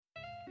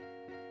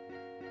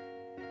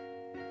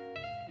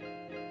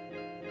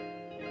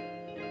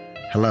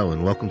Hello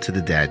and welcome to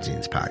the Dad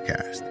Genes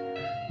podcast.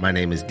 My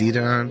name is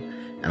Didon,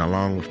 and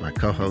along with my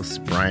co-hosts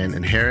Brian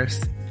and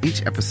Harris,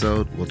 each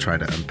episode will try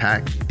to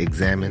unpack,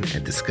 examine,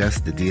 and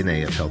discuss the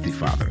DNA of healthy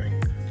fathering.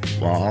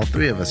 While all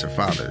three of us are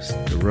fathers,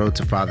 the road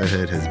to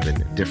fatherhood has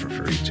been different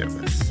for each of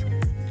us.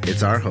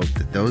 It's our hope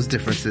that those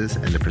differences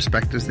and the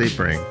perspectives they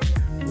bring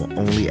will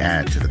only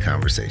add to the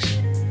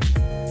conversation.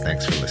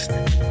 Thanks for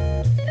listening.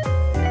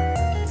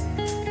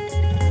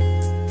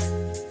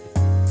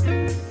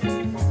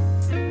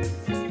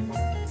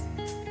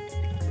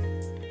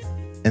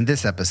 In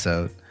this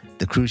episode,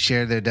 the crew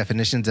share their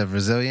definitions of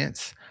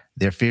resilience,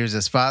 their fears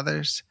as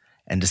fathers,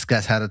 and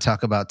discuss how to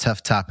talk about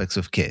tough topics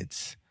with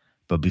kids.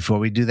 But before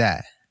we do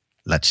that,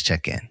 let's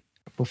check in.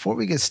 Before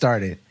we get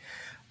started,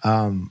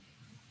 I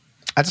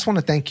just want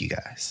to thank you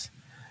guys.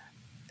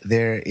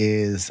 There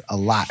is a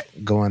lot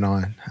going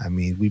on. I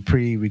mean, we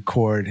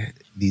pre-record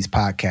these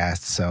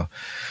podcasts, so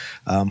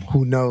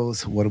who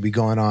knows what will be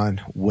going on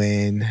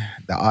when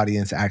the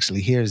audience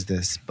actually hears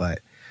this, but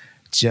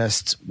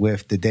just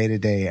with the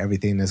day-to-day,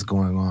 everything that's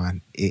going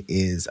on, it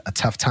is a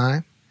tough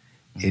time.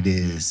 It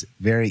is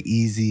very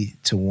easy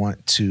to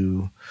want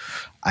to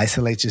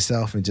isolate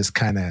yourself and just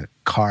kind of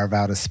carve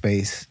out a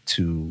space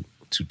to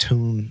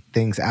tune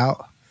things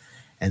out.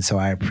 And so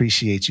I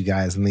appreciate you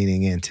guys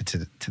leaning into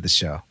the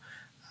show.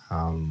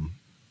 I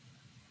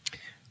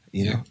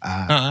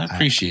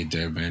appreciate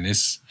that, man.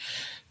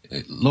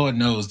 Lord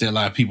knows there are a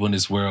lot of people in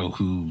this world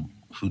who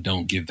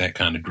don't give that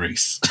kind of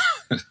grace.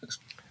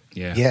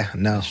 Yeah,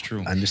 no, that's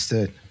true.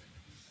 Understood.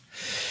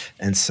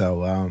 And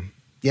so,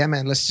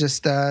 man, let's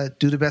just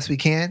do the best we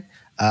can,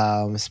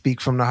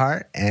 speak from the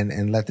heart,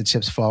 and let the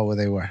chips fall where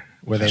they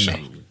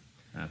may.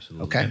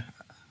 Absolutely. Okay,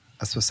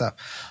 that's what's up.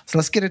 So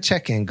let's get a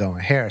check-in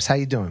going. Harris, how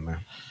you doing, man?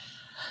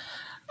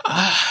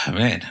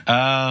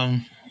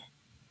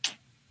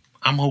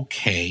 I'm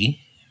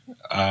okay.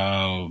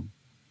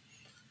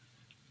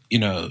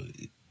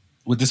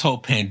 With this whole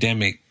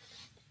pandemic,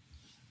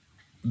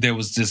 there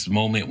was this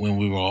moment when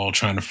we were all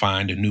trying to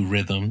find a new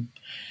rhythm.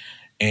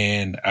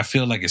 And I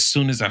feel like as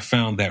soon as I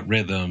found that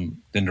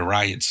rhythm, then the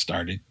riots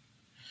started.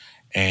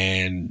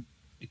 And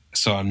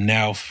so I'm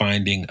now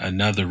finding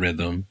another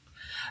rhythm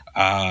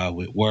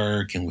with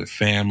work and with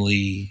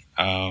family.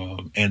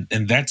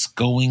 And that's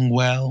going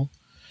well.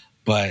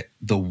 But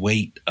the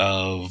weight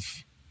of,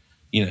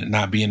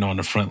 not being on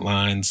the front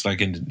lines, like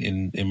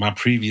in my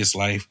previous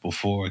life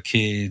before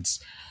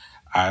kids,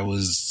 I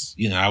was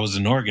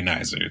an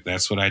organizer.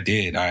 That's what I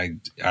did. I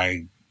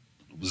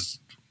was,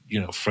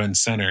 front and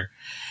center.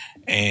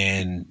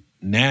 And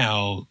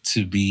now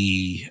to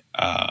be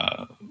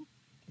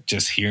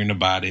just hearing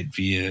about it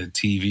via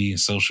TV and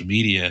social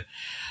media,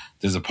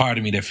 there's a part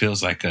of me that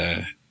feels like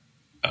I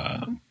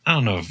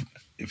don't know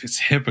if it's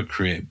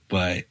hypocrite,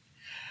 but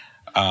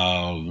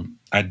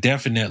I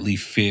definitely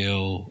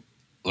feel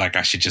like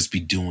I should just be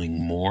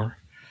doing more.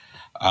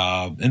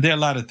 And there are a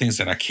lot of things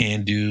that I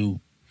can do.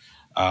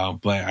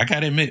 But I got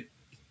to admit,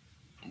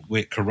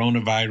 with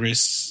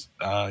coronavirus,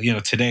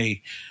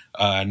 today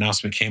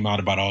announcement came out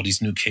about all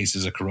these new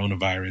cases of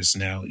coronavirus.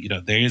 Now,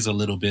 there is a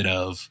little bit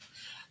of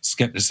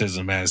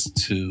skepticism as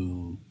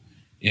to,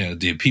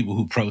 the people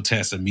who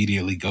protest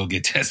immediately go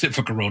get tested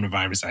for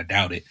coronavirus. I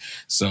doubt it.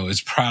 So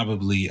it's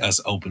probably us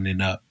opening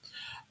up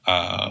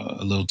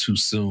a little too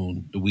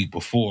soon the week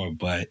before,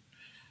 but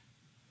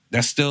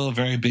that's still a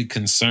very big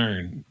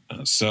concern.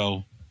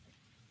 So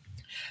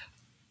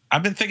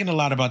I've been thinking a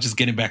lot about just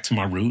getting back to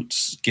my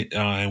roots.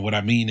 And what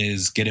I mean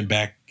is getting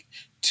back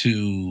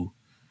to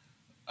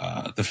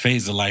the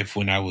phase of life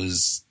when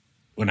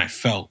I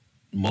felt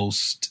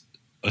most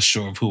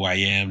assured of who I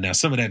am. Now,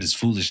 some of that is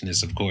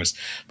foolishness, of course,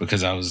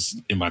 because I was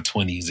in my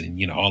 20s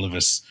and, all of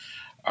us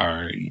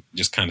are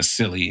just kind of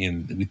silly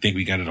and we think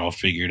we got it all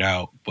figured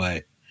out.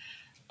 But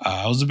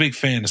I was a big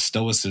fan of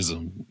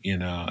stoicism,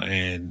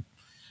 and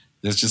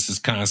there's just this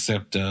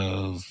concept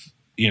of,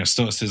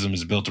 stoicism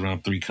is built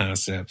around three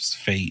concepts: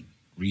 fate,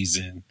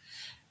 reason,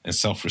 and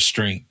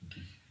self-restraint.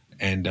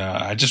 And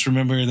I just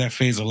remember that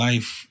phase of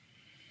life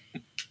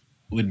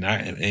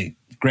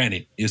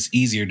granted, it's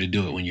easier to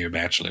do it when you're a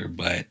bachelor,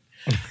 but,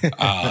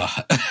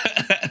 I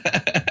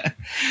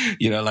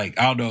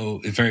don't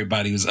know if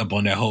everybody was up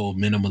on that whole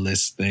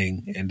minimalist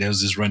thing. And there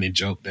was this running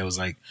joke that was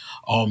like,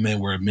 all men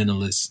were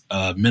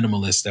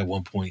minimalist at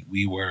one point.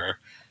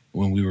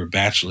 When we were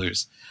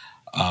bachelors.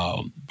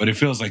 But it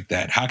feels like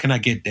that. How can I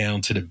get down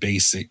to the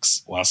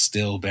basics while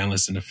still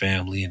balancing the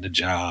family and the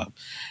job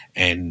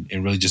and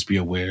really just be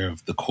aware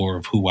of the core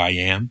of who I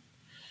am?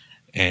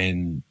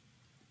 And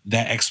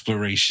that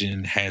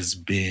exploration has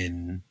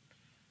been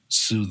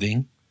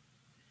soothing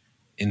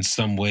in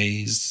some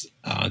ways,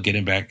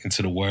 getting back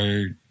into the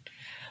word.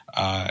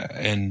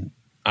 And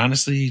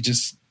honestly,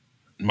 just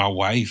my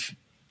wife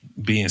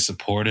being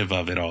supportive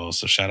of it all.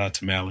 So shout out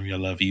to Mallory. I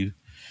love you.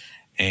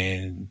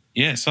 And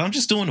yeah, so I'm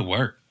just doing the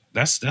work.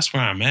 That's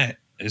where I'm at.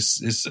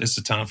 It's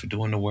a time for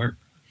doing the work.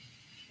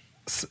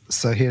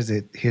 So here's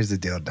the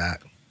deal,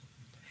 Doc.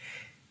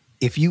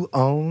 If you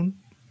own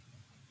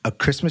a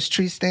Christmas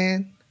tree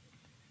stand,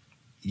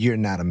 you're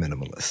not a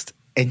minimalist.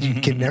 and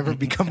you can never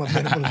become a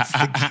minimalist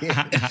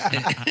again.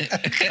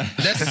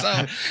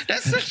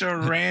 That's such a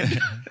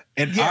random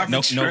and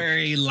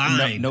arbitrary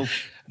line.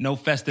 No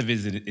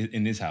Festivus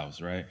in this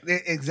house, right?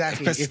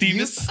 Exactly.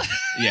 Festivus?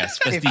 Yes,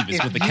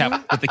 Festivus with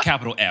the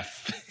capital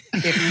F.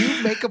 If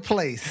you make a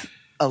place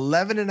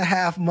 11 and a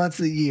half months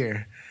a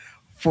year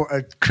for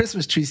a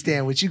Christmas tree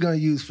stand, which you're going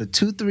to use for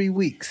 2-3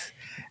 weeks,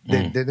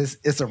 then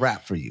it's a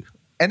wrap for you.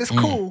 And it's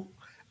cool.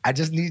 I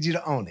just need you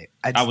to own it.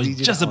 I was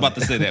just about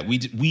to say that.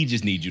 We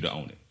just need you to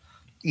own it.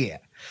 Yeah.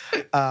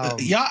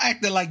 Y'all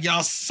acting like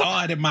y'all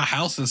saw it in my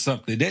house or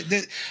something.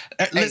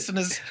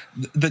 Listeners,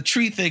 the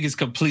tree thing is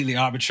completely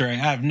arbitrary. I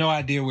have no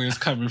idea where it's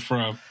coming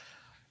from.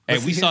 Hey,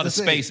 we saw the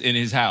space in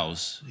his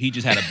house. He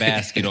just had a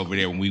basket over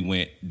there when we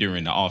went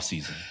during the off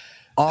season.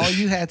 All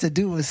you had to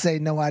do was say,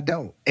 no, I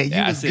don't. And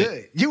you was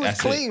good. You was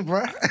clean,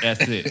 bro.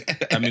 That's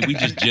it. I mean, we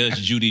just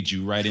Judge Judy'd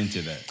you right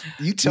into that.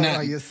 You told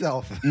on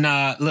yourself.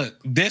 Nah, look,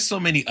 there's so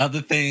many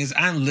other things.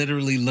 I'm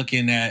literally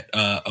looking at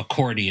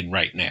accordion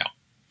right now.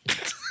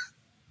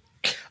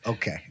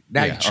 Okay.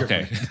 Now you're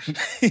tripping.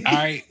 Okay. All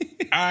right.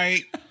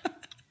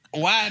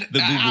 Why?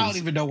 I don't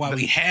even know why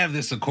we have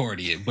this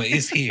accordion, but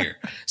it's here.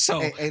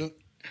 So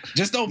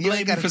just don't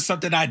blame me for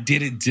something I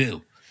didn't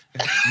do.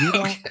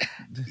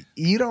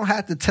 You don't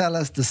have to tell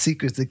us the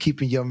secrets of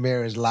keeping your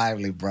marriage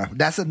lively, bro.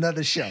 That's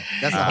another show.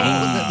 That's a whole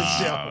other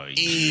show.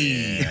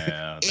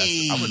 Yeah,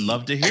 I would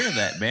love to hear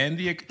that, man.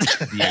 The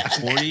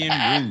accordion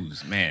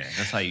ruse, man.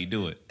 That's how you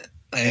do it.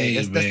 Hey,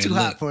 that's too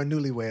hot for a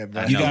newlywed,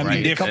 bro. You gotta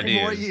be different. A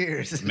couple more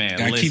years, man.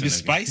 Gotta keep it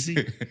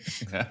spicy.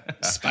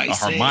 Spicy. A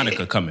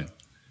harmonica coming.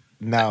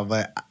 No,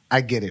 but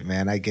I get it,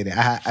 man. I get it.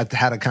 I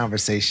had a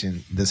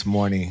conversation this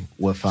morning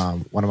with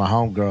one of my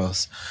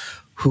homegirls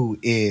who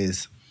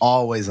is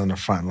always on the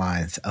front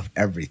lines of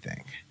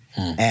everything.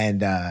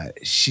 And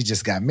she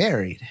just got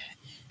married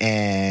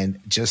and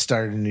just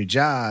started a new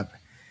job.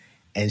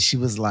 And she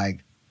was like,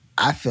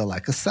 I feel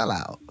like a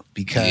sellout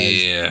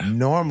because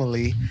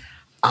normally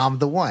I'm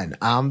the one,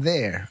 I'm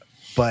there.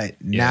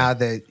 But now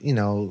that,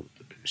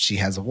 she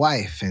has a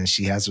wife and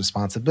she has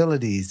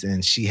responsibilities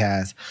and she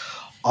has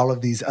all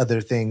of these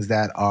other things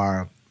that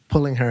are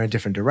pulling her in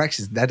different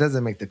directions, that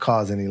doesn't make the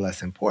cause any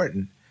less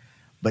important.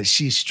 But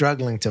she's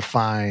struggling to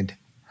find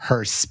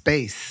her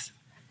space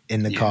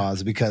in the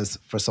cause because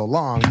for so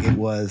long it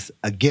was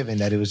a given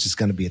that it was just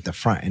going to be at the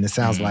front. And it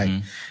sounds like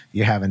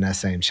you're having that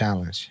same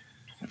challenge.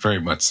 Very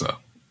much so.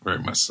 Very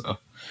much so.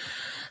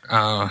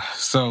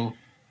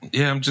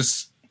 I'm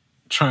just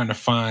trying to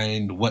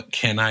find what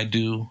can I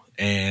do.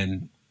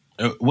 And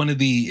one of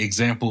the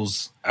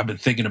examples I've been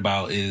thinking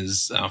about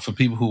is for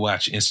people who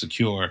watch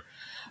Insecure,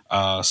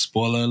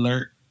 spoiler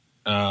alert,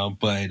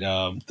 but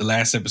the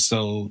last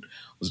episode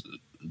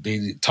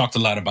they talked a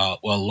lot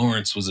about,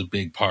 Lawrence was a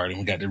big part and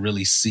we got to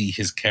really see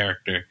his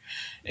character.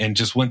 And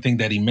just one thing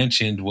that he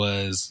mentioned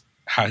was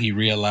how he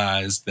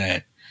realized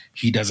that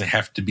he doesn't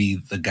have to be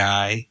the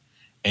guy.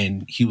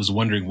 And he was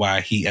wondering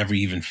why he ever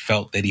even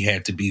felt that he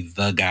had to be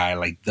the guy,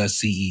 like the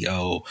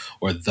CEO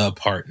or the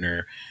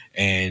partner.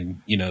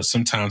 And,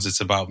 sometimes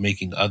it's about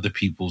making other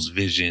people's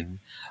vision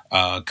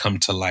come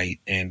to light.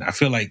 And I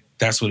feel like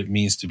that's what it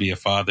means to be a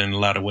father in a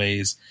lot of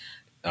ways.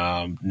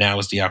 Now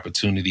is the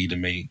opportunity to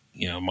make,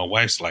 my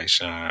wife's light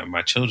shine,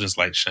 my children's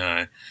light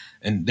shine.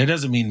 And that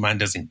doesn't mean mine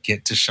doesn't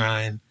get to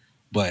shine,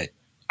 but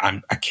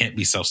I can't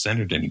be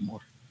self-centered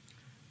anymore.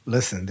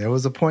 Listen, there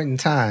was a point in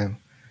time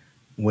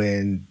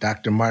when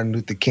Dr. Martin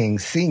Luther King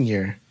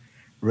Sr.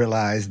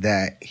 realized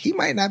that he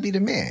might not be the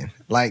man.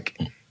 Like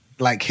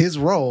his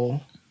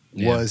role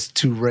was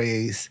to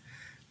raise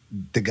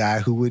the guy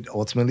who would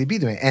ultimately be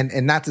the man.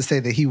 And not to say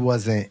that he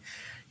wasn't,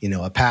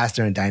 a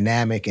pastor and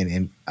dynamic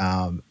and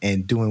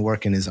doing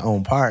work in his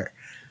own part.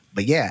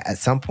 But at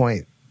some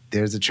point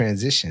there's a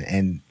transition,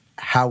 and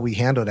how we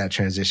handle that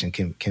transition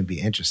can be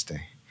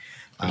interesting.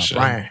 Sure.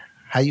 Brian,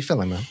 how you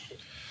feeling, man?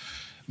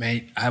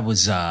 Man, I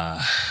was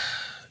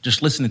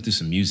just listening to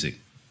some music.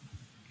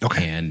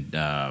 Okay. And,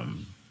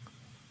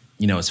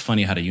 it's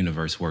funny how the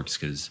universe works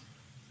because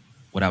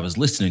what I was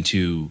listening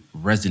to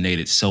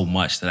resonated so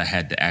much that I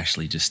had to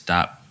actually just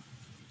stop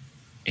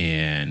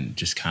and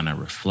just kind of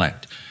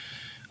reflect.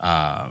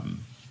 And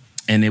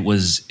it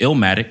was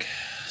Illmatic,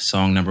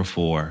 song number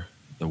 4,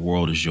 The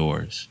World Is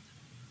Yours.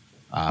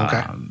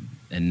 Okay.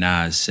 And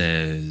Nas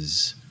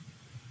says,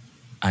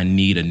 I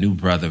need a new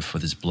brother for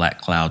this black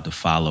cloud to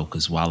follow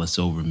because while it's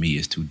over me,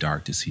 it's too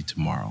dark to see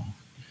tomorrow.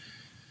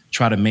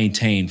 Try to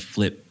maintain,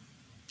 fill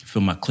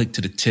my click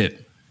to the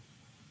tip.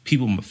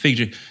 People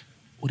figure,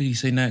 what did he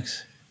say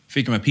next?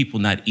 Figure my people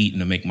not eating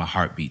to make my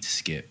heartbeat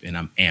skip, and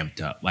I'm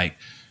amped up. Like,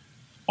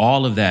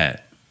 all of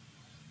that,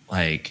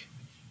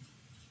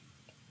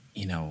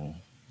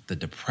 the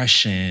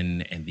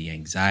depression and the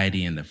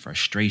anxiety and the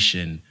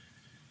frustration.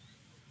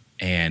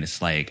 And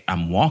it's like,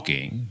 I'm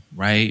walking,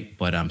 right?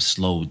 But I'm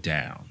slowed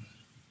down.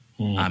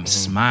 Mm-hmm. I'm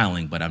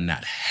smiling, but I'm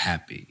not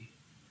happy.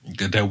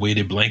 Got that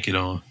weighted blanket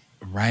on.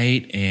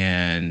 Right?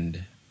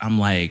 And I'm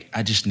like,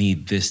 I just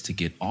need this to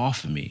get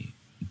off of me,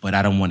 but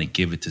I don't want to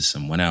give it to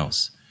someone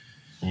else.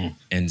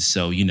 And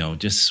so, you know,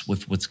 just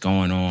with what's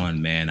going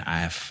on, man, I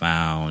have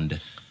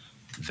found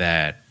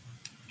that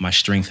my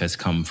strength has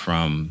come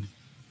from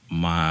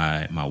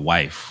my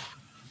wife,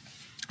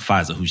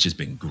 Faiza, who's just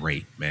been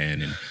great,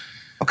 man.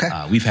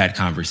 And we've had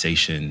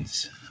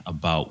conversations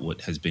about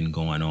what has been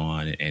going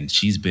on, and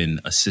she's been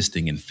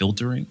assisting in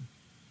filtering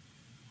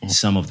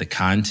some of the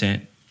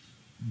content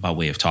by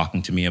way of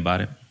talking to me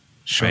about it,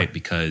 right?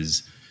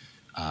 Because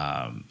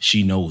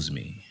she knows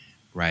me,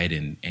 right?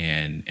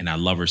 And I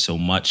love her so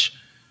much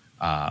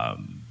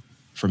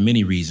for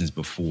many reasons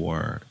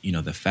before, you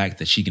know, the fact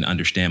that she can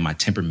understand my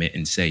temperament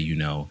and say, you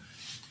know,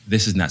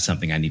 this is not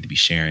something I need to be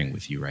sharing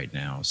with you right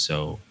now.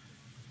 So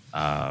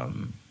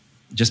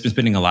just been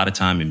spending a lot of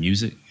time in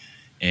music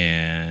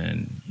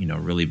and, you know,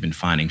 really been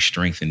finding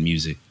strength in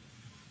music.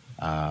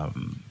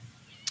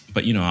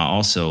 But, you know, I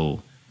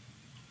also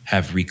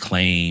have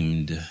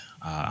reclaimed,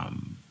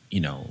 you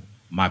know,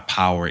 my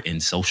power in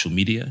social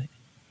media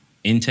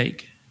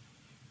intake,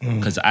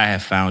 because I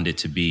have found it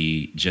to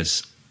be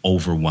just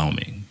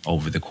overwhelming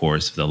over the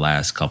course of the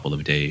last couple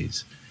of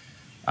days.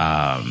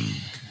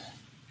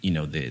 You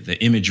know, the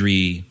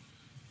imagery,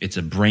 it's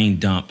a brain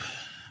dump.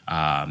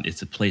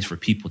 It's a place for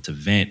people to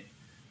vent,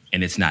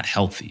 and it's not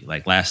healthy.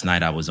 Like last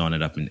night I was on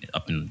it up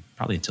in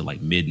probably until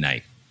like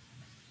midnight.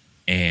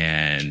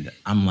 And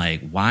I'm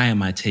like, why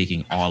am I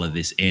taking all of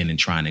this in and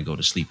trying to go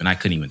to sleep? And I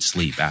couldn't even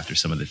sleep after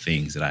some of the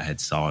things that I had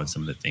saw and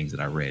some of the things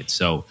that I read.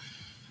 So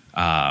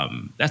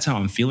that's how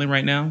I'm feeling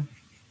right now.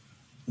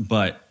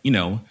 But, you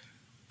know,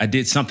 I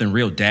did something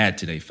real dad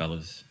today,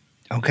 fellas.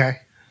 Okay.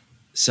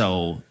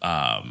 So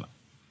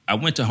I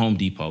went to Home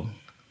Depot,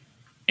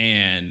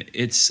 and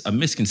it's a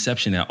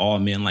misconception that all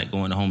men like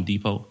going to Home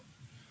Depot.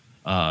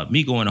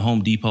 Me going to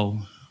Home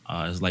Depot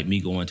is like me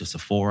going to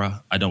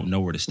Sephora. I don't know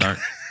where to start.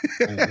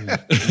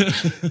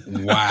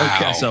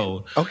 Wow.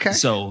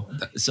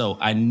 So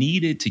I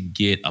needed to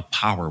get a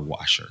power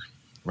washer,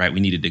 right? We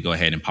needed to go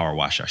ahead and power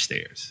wash our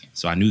stairs.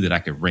 So I knew that I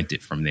could rent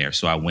it from there.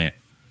 So I went,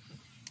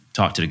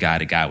 talked to the guy.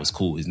 The guy was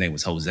cool. His name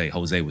was Jose.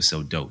 Jose was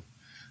so dope.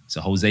 So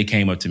Jose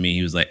came up to me.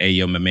 He was like, hey,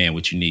 yo, my man,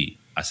 what you need?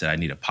 I said, I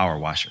need a power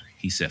washer.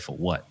 He said, for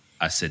what?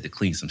 I said, to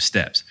clean some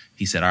steps.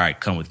 He said, all right,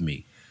 come with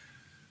me.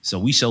 So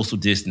we social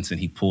distance, and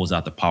he pulls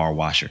out the power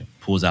washer,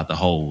 pulls out the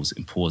hose,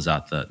 and pulls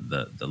out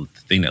the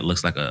thing that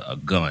looks like a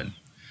gun.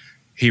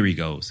 Here he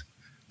goes.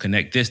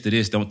 Connect this to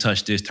this. Don't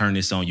touch this. Turn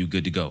this on. You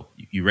good to go.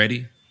 You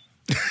ready?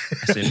 I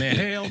said, man,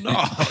 hell no.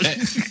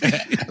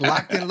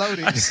 Locked and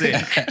loaded. I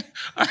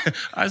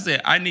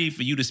said, I need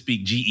for you to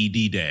speak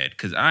GED, Dad,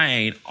 because I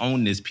ain't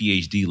on this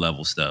PhD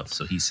level stuff.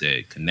 So he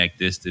said, connect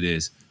this to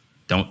this.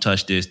 Don't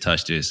touch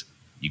this.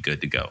 You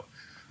good to go.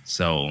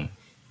 So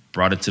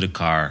brought it to the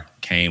car,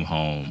 came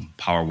home,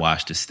 power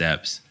washed the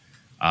steps,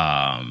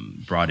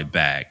 brought it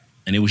back.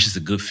 And it was just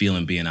a good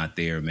feeling being out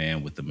there,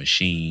 man, with the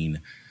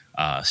machine.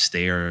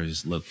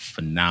 Stairs look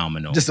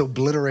phenomenal. Just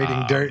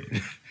obliterating dirt.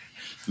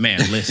 Man,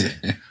 listen,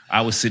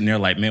 I was sitting there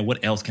like, man,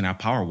 what else can I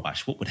power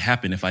wash? What would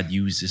happen if I'd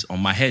use this on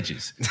my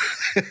hedges?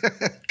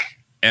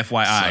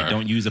 FYI,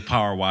 don't use a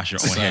power washer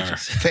on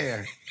hedges.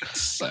 Fair.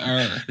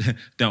 Sir.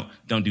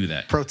 Don't do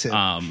that. Pro tip.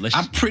 I'm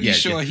pretty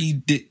sure he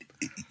did.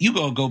 You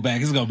gonna go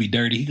back, it's gonna be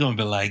dirty. He gonna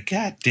be like,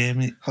 God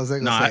damn it. Jose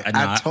gonna say,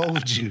 I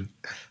told you.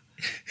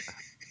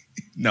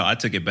 No, I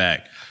took it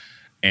back.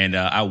 And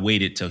I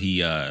waited till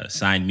he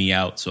signed me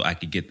out so I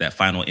could get that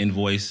final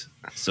invoice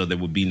so there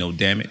would be no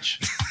damage.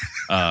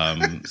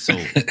 So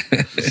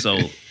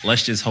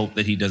let's just hope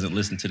that he doesn't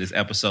listen to this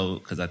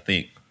episode, because I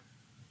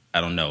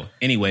don't know.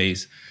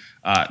 Anyways,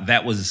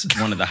 that was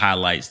one of the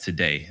highlights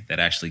today that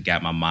actually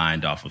got my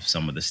mind off of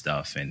some of the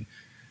stuff. And,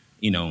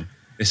 you know,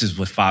 this is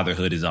what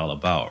fatherhood is all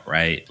about,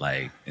 right?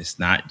 Like, it's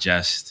not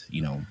just,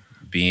 you know,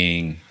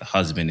 being the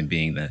husband and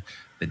being the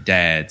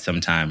dad.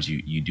 Sometimes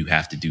you do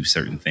have to do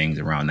certain things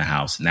around the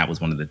house. And that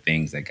was one of the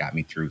things that got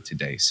me through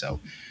today.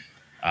 So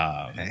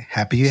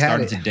happy you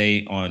had it. Started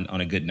today on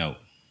a good note.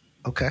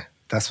 Okay.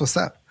 That's what's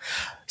up.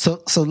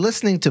 So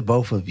listening to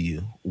both of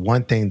you,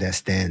 one thing that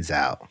stands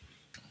out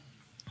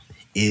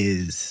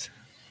is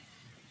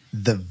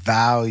the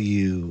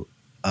value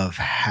of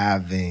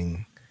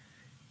having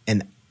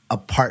a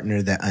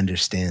partner that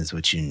understands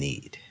what you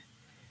need.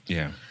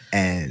 Yeah.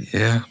 And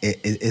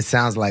it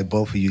sounds like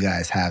both of you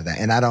guys have that.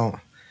 And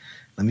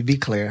let me be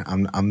clear,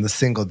 I'm the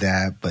single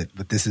dad, but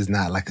this is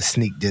not like a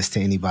sneak diss to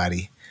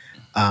anybody.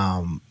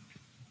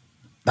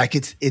 Like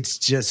it's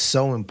just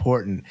so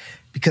important,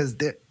 because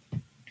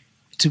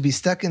to be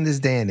stuck in this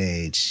day and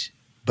age,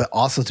 but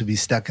also to be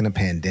stuck in a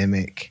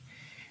pandemic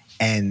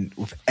and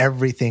with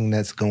everything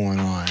that's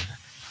going on,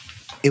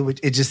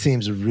 it just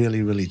seems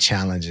really, really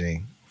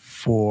challenging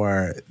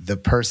for the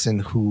person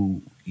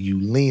who you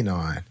lean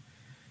on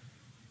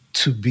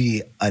to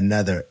be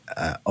another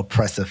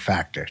oppressive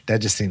factor.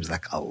 That just seems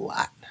like a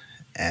lot.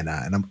 And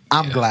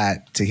I'm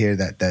glad to hear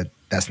that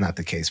that's not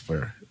the case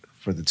for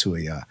the two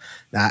of y'all.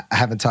 Now, I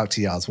haven't talked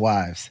to y'all's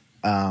wives.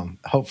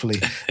 Hopefully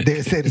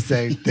they say the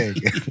same thing.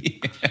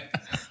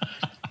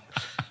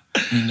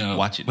 You know,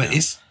 watch it. But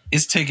now.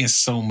 it's taken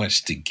so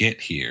much to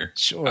get here.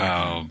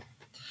 Sure.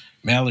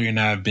 Mallory and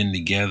I have been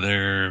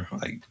together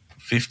like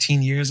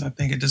 15 years, I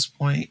think, at this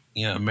point.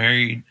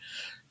 Married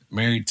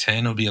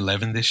 10, will be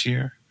 11 this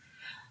year.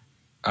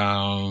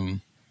 That's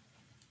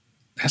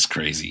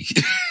crazy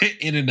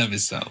in and of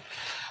itself.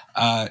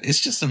 It's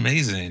just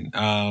amazing.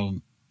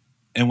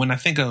 And when I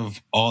think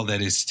of all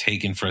that it's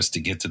taken for us to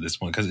get to this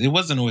point, because it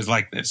wasn't always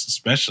like this,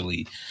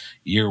 especially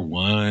year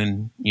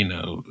one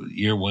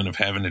of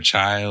having a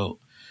child.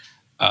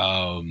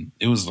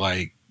 It was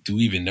like, do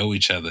we even know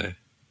each other?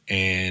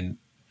 And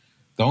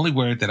the only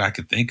word that I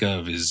could think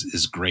of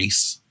is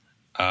grace.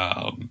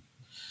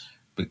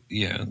 But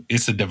yeah,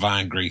 it's a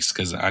divine grace,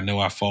 because I know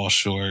I fall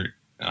short.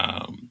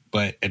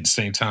 But at the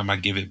same time, I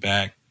give it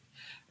back.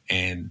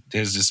 And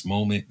there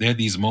are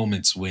these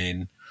moments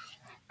when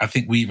I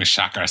think we even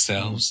shock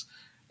ourselves,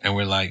 and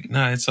we're like,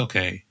 no, it's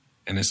okay.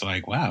 And it's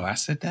like, wow, I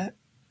said that.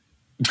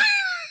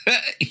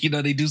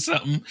 They do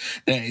something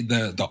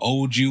that the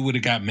old you would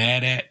have got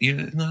mad at.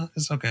 No,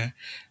 it's okay.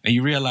 And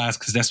you realize,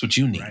 because that's what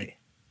you need. Right.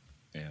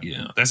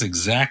 Yeah. That's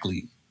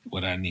exactly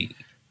what I need.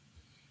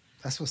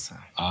 That's what's up.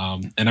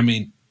 And I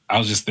mean, I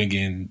was just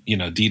thinking,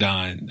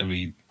 D-Don, I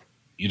mean,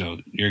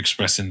 you're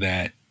expressing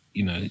that,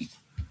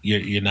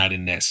 you're not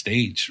in that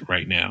stage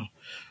right now.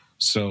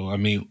 So, I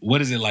mean,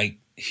 what is it like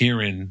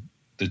hearing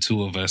the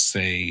two of us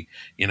say,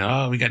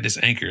 oh, we got this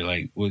anchor?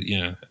 Like, well,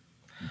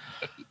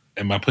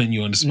 am I putting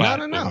you on the spot?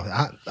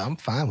 No. I'm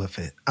fine with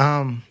it.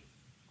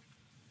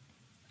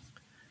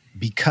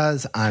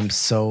 Because I'm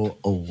so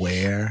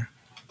aware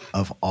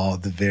of not all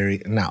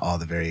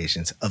the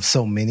variations, of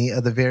so many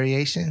of the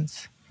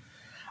variations,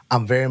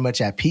 I'm very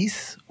much at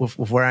peace with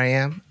where I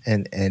am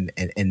and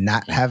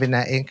not having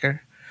that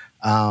anchor.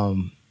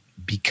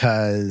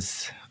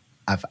 Because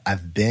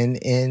I've been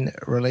in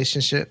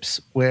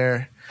relationships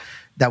where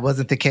that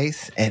wasn't the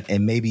case,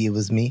 and maybe it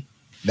was me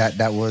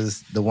that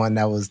was the one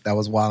that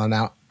was wilding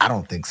out. I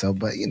don't think so,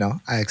 but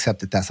I accept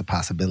that that's a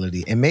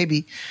possibility, and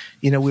maybe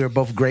we were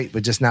both great,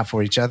 but just not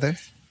for each other,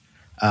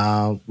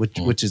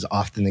 which is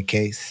often the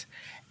case.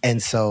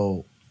 And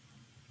so,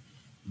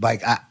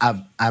 like,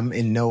 I'm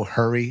in no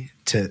hurry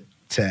to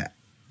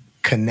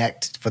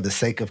connect for the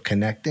sake of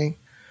connecting,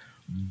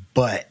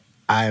 but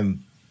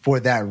for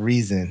that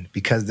reason,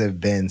 because there have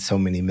been so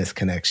many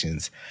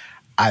misconnections,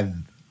 I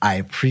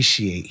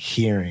appreciate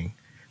hearing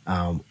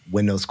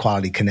when those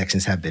quality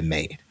connections have been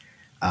made.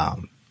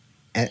 And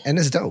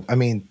it's dope. I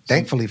mean,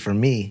 thankfully for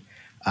me,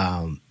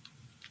 I'm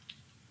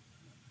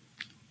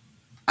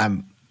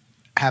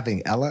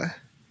having Ella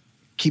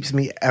keeps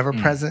me ever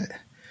present,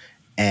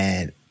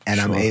 and sure.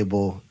 I'm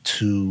able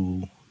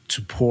to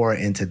pour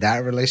into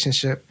that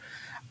relationship.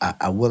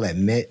 I will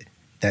admit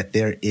that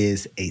there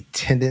is a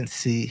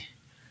tendency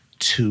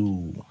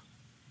to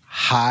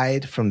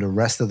hide from the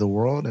rest of the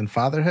world in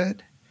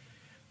fatherhood,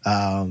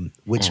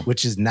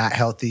 which is not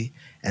healthy.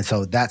 And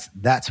so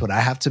that's what I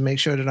have to make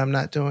sure that I'm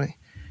not doing,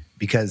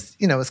 because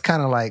it's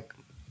kind of like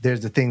there's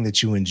the thing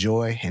that you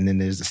enjoy, and then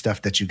there's the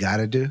stuff that you got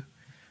to do.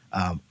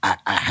 I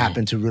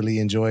happen to really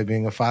enjoy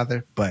being a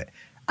father, but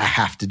I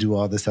have to do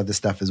all this other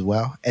stuff as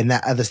well, and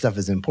that other stuff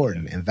is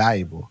important and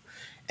valuable.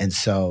 And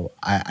so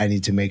I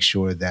need to make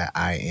sure that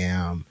I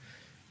am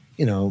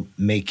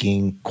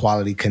making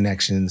quality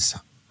connections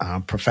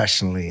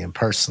professionally and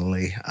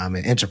personally and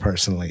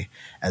interpersonally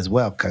as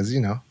well. Because,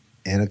 in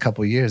a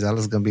couple of years,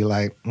 Ella's going to be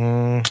like,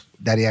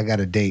 Daddy, I got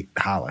a date,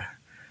 holla.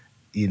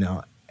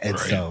 And right.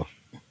 So,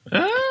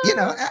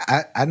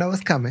 I know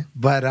it's coming.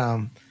 But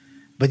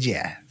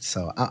yeah,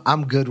 so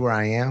I'm good where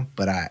I am.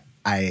 But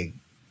I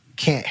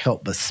can't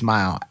help but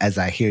smile as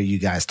I hear you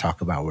guys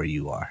talk about where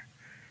you are.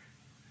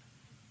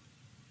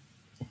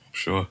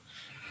 Sure.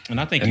 And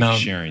I thank you for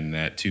sharing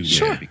that too,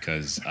 sure. Man,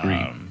 because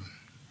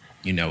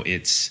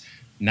it's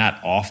not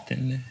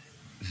often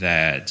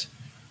that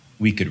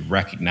we could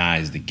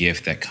recognize the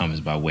gift that comes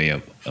by way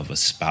of a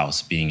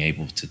spouse being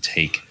able to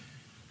take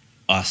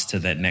us to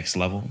that next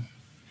level.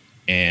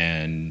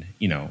 And,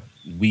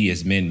 we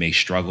as men may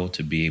struggle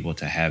to be able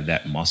to have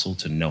that muscle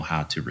to know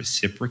how to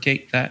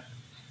reciprocate that,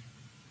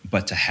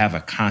 but to have a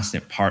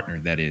constant partner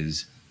that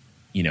is,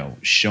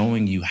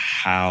 showing you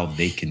how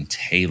they can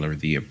tailor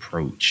the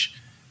approach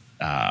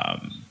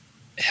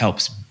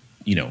helps,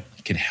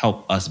 can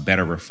help us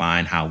better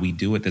refine how we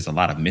do it. There's a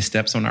lot of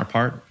missteps on our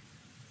part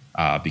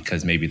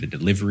because maybe the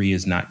delivery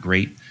is not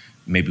great.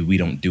 Maybe we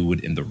don't do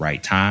it in the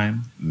right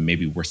time.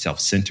 Maybe we're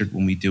self-centered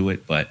when we do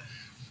it. But,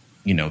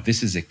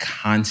 this is a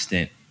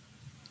constant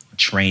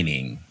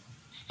training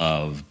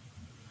of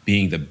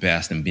being the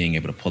best and being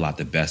able to pull out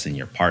the best in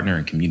your partner.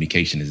 And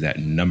communication is that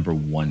number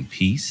one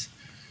piece.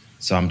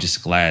 So I'm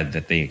just glad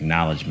that the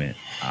acknowledgement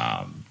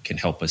can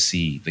help us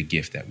see the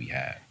gift that we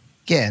have.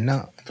 Yeah,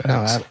 no,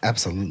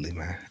 absolutely,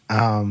 man.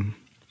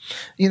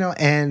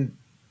 And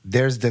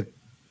there's the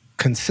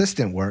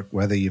consistent work,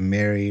 whether you're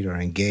married or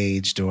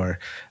engaged or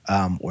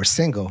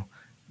single,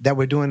 that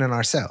we're doing in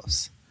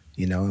ourselves,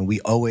 and we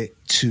owe it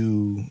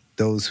to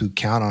those who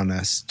count on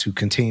us to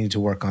continue to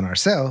work on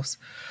ourselves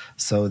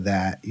so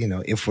that,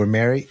 if we're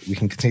married, we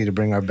can continue to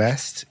bring our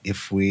best.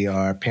 If we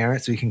are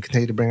parents, we can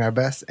continue to bring our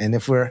best. And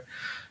if we're,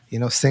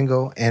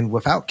 single and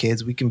without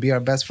kids, we can be our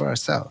best for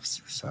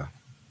ourselves. So,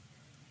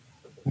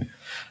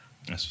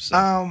 that's what's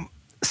up.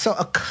 So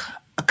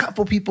a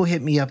couple people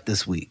hit me up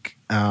this week,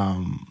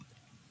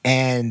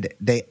 and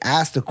they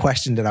asked a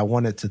question that I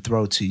wanted to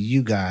throw to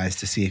you guys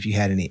to see if you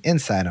had any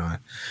insight on.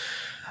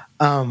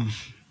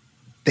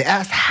 They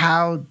asked,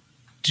 how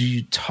do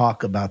you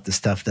talk about the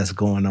stuff that's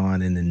going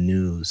on in the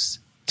news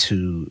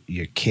to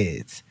your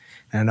kids?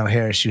 And I know,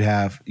 Harris, you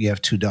have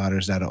 2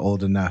 daughters that are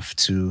old enough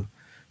to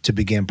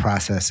begin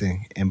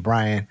processing. And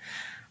Brian,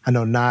 I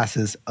know Nas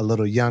is a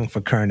little young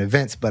for current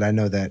events, but I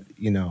know that,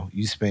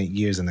 you spent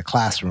years in the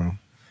classroom.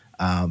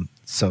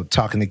 So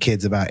talking to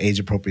kids about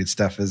age-appropriate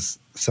stuff is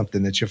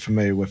something that you're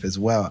familiar with as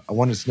well. I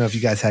wanted to know if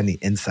you guys had any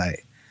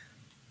insight.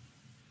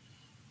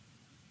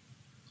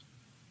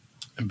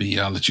 B,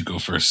 I'll let you go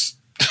first.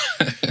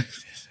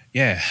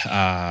 Yeah.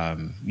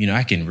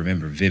 I can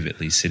remember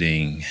vividly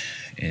sitting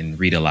and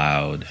read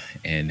aloud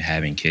and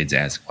having kids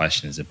ask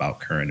questions about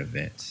current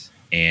events.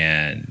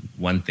 And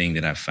one thing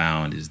that I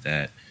found is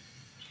that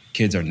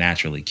kids are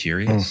naturally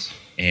curious,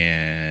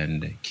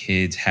 and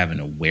kids have an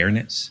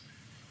awareness,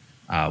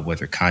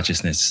 whether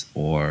consciousness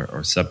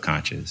or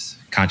subconscious,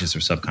 conscious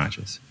or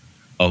subconscious,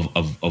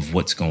 of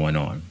what's going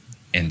on.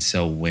 And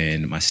so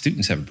when my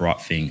students have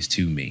brought things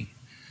to me,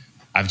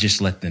 I've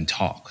just let them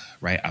talk,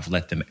 right? I've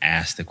let them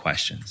ask the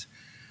questions.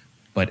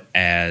 But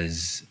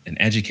as an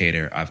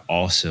educator, I've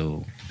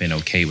also been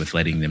okay with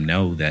letting them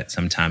know that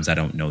sometimes I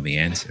don't know the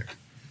answer,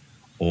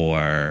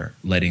 or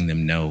letting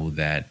them know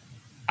that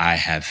I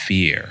have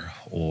fear,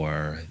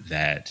 or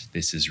that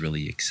this is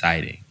really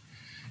exciting.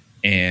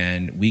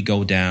 And we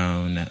go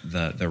down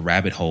the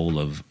rabbit hole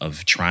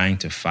of trying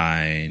to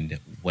find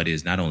what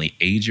is not only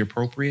age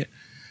appropriate,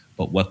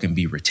 but what can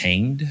be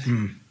retained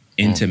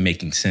into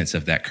making sense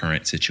of that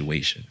current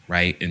situation,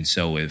 right? And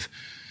so if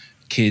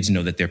kids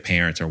know that their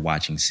parents are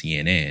watching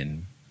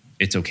CNN,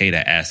 it's okay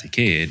to ask the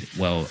kid,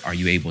 well, are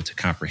you able to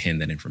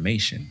comprehend that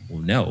information?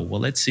 Well, no.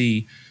 Well, let's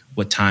see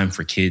what time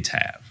for kids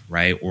have,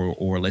 right?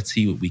 Or let's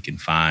see what we can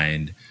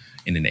find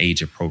in an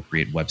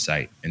age-appropriate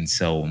website. And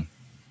so,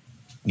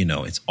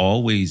 it's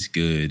always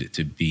good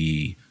to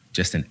be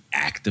just an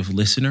active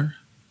listener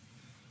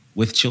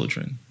with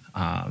children.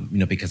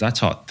 Because I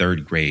taught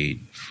 3rd grade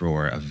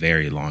for a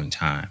very long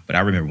time. But I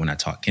remember when I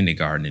taught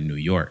kindergarten in New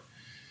York,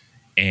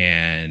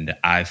 and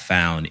I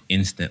found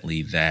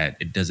instantly that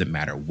it doesn't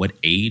matter what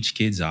age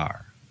kids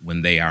are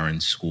when they are in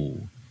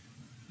school,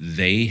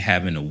 they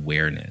have an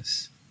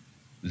awareness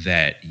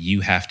that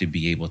you have to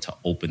be able to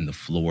open the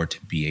floor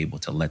to be able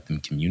to let them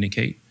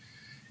communicate.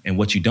 And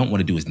what you don't want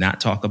to do is not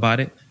talk about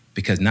it,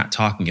 because not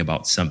talking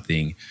about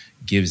something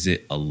gives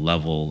it a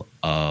level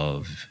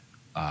of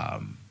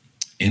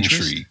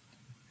Intrigue.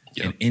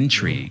 And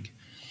intrigue,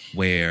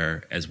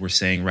 where, as we're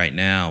saying right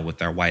now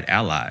with our white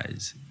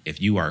allies,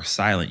 if you are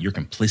silent, you're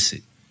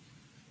complicit,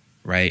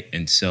 right?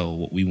 And so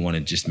what we want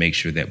to just make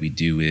sure that we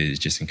do is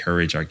just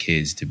encourage our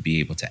kids to be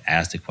able to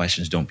ask the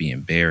questions. Don't be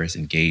embarrassed.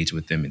 Engage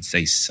with them and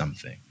say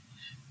something.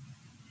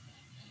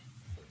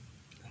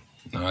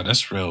 No,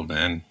 that's real,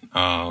 man.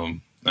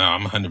 No,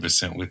 I'm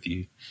 100% with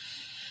you.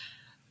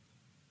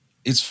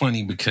 It's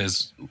funny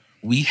because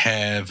we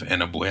have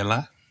an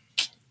abuela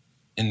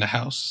in the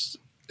house.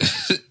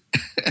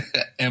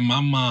 And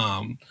my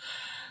mom,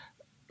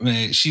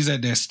 man, she's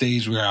at that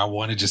stage where I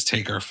want to just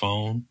take her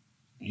phone.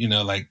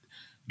 Like,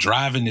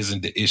 driving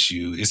isn't the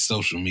issue, it's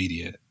social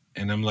media.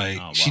 And I'm like,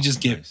 she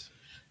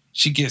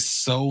gets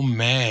so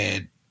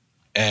mad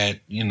at,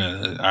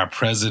 our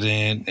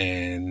president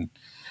and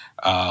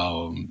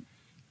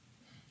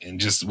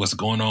just what's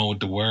going on with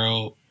the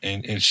world.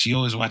 And she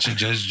always watching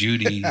Judge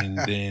Judy and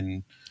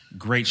then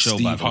great show,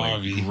 Steve by the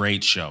Harvey. Way.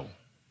 Great show.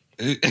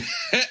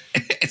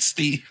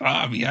 Steve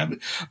Harvey. What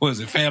was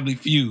it? Family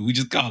Feud. We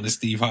just call it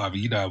Steve Harvey.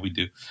 You know how we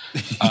do.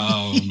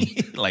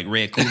 Like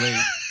red Kool-Aid.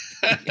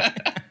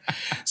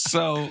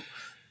 So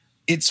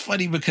it's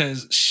funny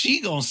because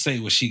she gonna say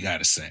what she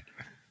gotta say.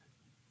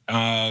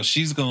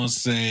 She's gonna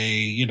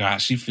say, how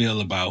she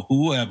feel about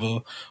whoever,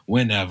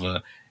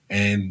 whenever,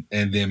 and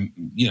then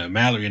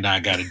Mallory and I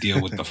got to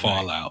deal with the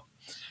fallout.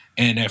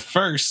 And at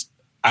first,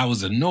 I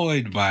was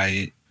annoyed by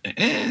it,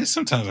 and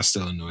sometimes I'm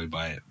still annoyed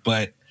by it.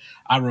 But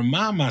I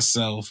remind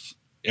myself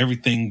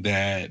everything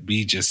that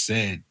B just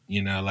said.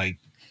 Like,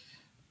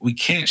 we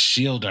can't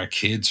shield our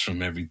kids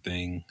from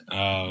everything,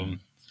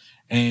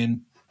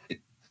 and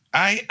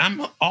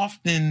I'm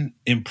often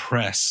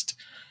impressed,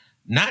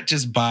 not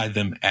just by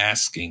them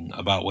asking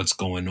about what's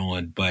going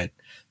on, but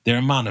their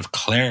amount of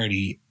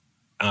clarity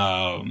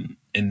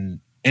and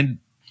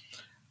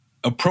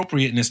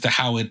appropriateness to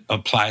how it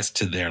applies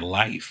to their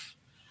life.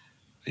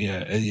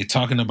 Yeah, you're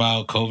talking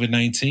about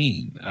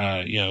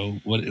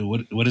COVID-19.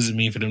 What does it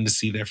mean for them to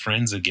see their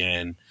friends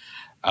again?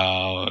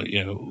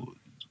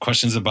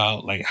 Questions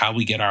about like how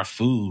we get our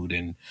food.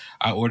 And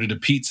I ordered a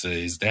pizza.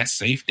 Is that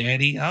safe,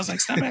 Daddy? I was like,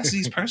 stop asking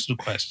these personal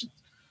questions.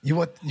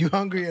 You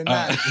hungry or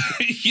not?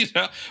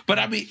 But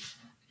I mean,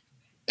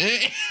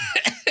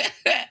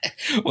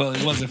 well,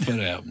 it wasn't for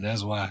them.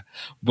 That's why.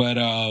 But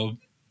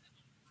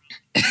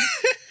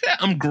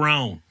I'm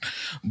grown,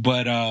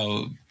 but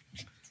I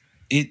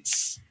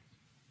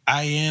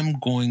am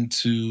going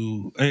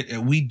to,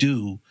 we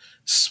do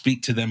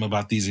speak to them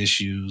about these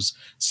issues.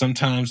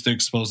 Sometimes they're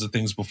exposed to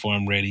things before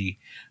I'm ready,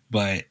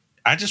 but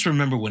I just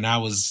remember when I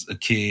was a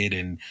kid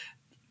and,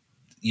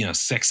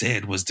 sex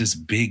ed was this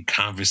big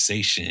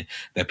conversation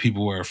that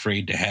people were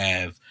afraid to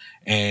have.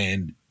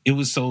 And it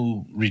was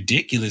so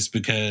ridiculous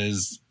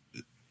because,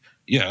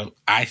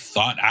 I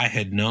thought I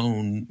had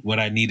known what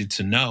I needed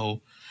to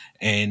know,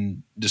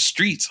 and the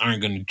streets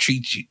aren't going to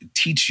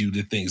teach you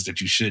the things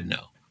that you should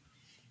know.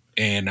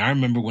 And I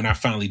remember when I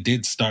finally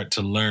did start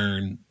to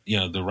learn,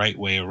 the right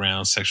way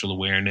around sexual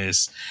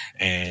awareness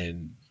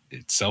and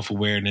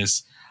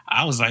self-awareness,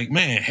 I was like,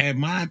 man, had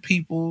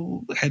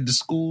the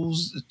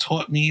schools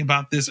taught me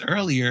about this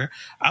earlier,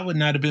 I would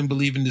not have been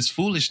believing this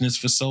foolishness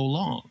for so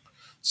long.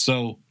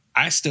 So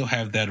I still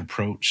have that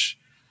approach.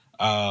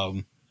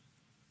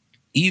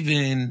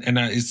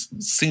 It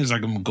seems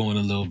like I'm going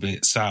a little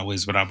bit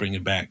sideways, but I'll bring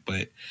it back.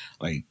 But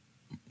like,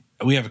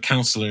 we have a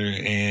counselor,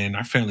 and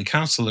our family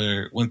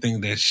counselor, one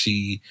thing that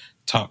she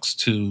talks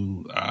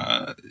to,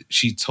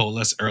 she told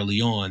us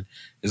early on,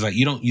 is like,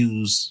 you don't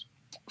use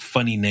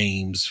funny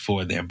names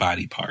for their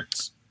body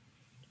parts.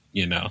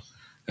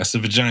 That's the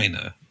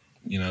vagina.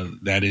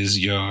 That is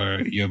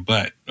your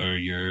butt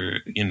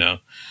or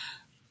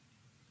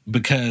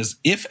because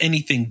if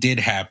anything did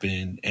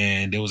happen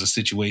and there was a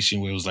situation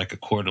where it was like a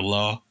court of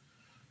law,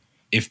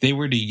 if they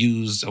were to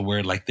use a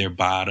word like their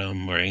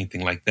bottom or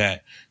anything like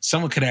that,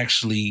 someone could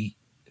actually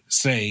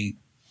say,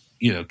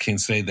 can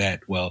say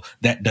that, well,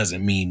 that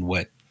doesn't mean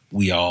what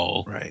we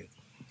all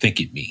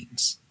think it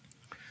means.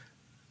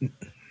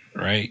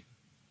 Right.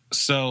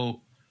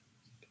 So,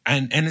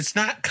 and it's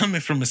not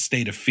coming from a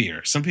state of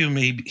fear. Some people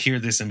may hear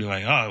this and be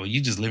like, oh, well,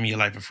 you just living your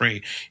life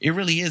afraid. It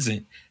really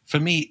isn't. For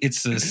me,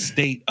 it's a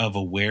state of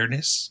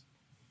awareness.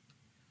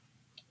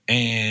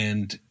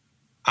 And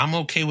I'm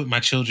okay with my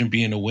children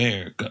being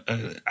aware.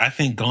 I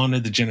think gone are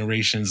the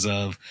generations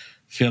of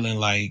feeling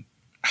like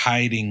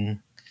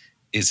hiding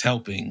is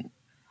helping.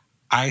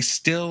 I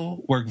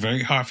still work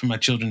very hard for my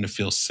children to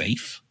feel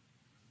safe.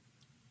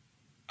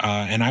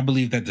 And I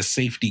believe that the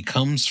safety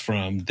comes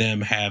from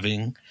them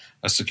having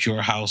a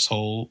secure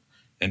household,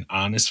 an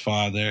honest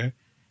father,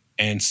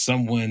 and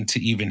someone to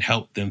even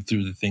help them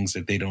through the things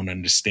that they don't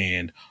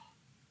understand,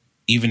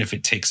 even if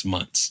it takes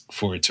months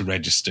for it to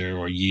register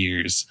or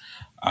years,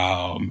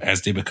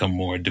 as they become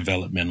more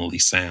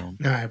developmentally sound.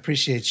 No, I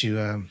appreciate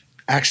you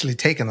actually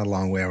taking a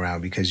long way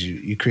around, because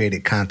you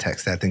created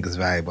context that I think is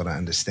valuable to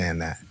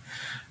understand that.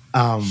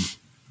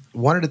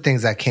 One of the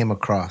things I came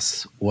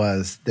across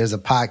was there's a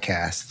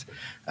podcast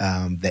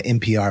that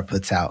NPR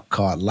puts out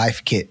called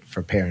Life Kit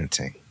for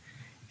Parenting.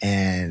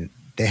 And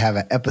they have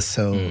an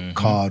episode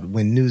called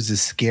When News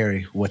is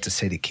Scary, What to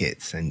Say to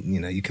Kids. And,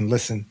 you can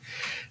listen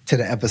to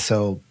the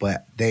episode,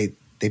 but they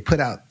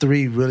put out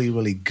 3 really,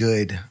 really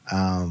good,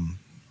 a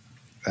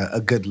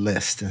good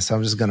list. And so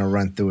I'm just going to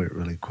run through it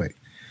really quick.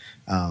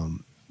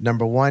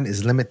 Number 1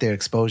 is limit their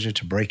exposure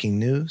to breaking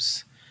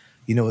news.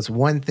 It's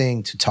one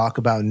thing to talk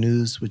about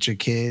news with your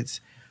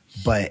kids,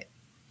 but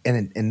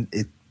and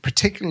it,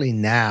 particularly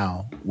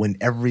now when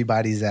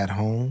everybody's at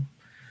home,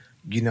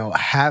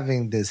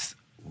 having this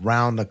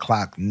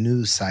round-the-clock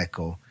news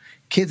cycle,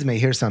 kids may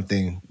hear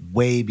something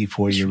way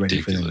before you're ready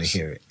for them to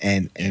hear it.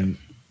 And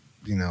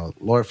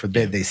Lord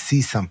forbid they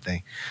see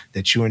something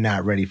that you are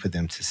not ready for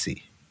them to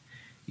see.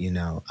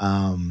 So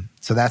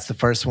that's the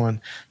first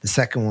one. The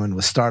second one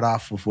was start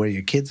off with where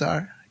your kids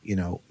are.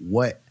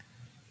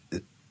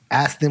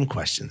 Ask them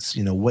questions.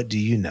 What do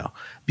you know?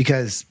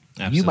 Because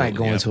you might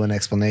go into an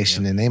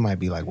explanation and they might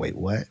be like, wait,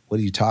 what? What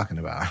are you talking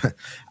about?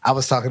 I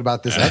was talking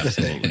about this other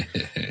thing.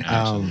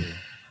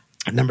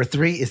 Number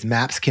 3 is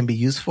maps can be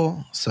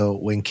useful. So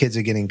when kids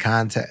are getting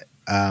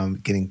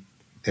getting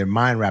their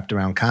mind wrapped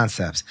around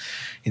concepts,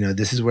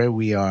 this is where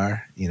we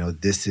are.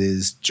 This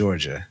is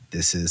Georgia.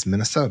 This is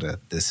Minnesota.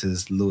 This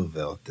is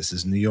Louisville. This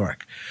is New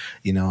York.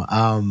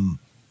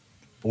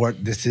 Or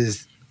this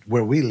is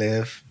where we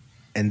live,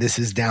 and this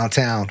is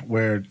downtown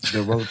where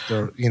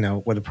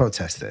where the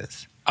protest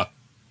is.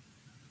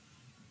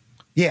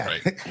 Yeah,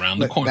 right around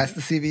the corner. That's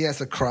the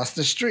CVS across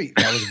the street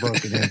that was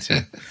broken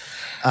into.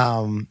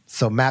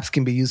 So maps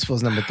can be useful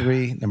as number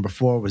 3. Number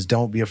 4 was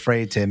don't be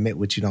afraid to admit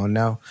what you don't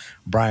know.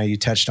 Brian, you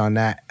touched on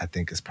that. I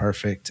think it's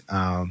perfect.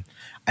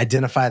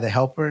 Identify the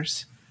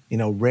helpers.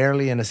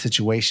 Rarely in a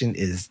situation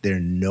is there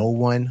no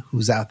one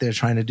who's out there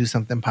trying to do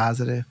something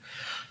positive.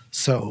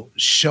 So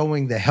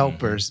showing the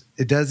helpers,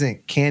 it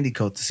doesn't candy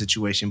coat the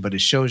situation, but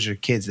it shows your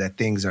kids that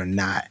things are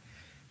not,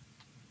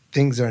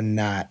 it's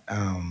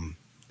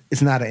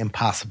not an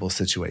impossible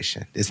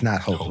situation. It's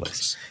not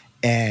hopeless.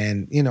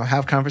 And,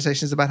 have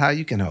conversations about how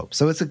you can hope.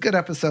 So it's a good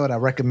episode. I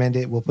recommend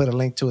it. We'll put a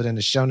link to it in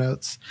the show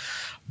notes.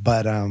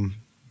 But, and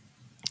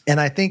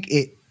I think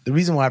the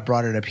reason why I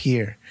brought it up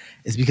here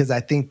is because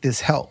I think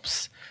this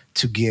helps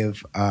to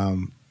give,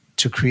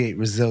 to create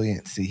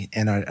resiliency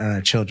in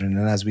our children.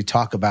 And as we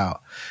talk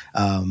about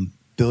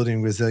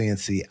building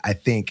resiliency, I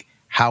think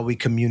how we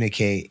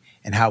communicate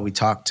and how we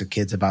talk to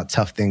kids about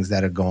tough things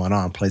that are going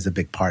on plays a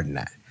big part in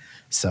that.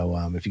 So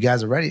if you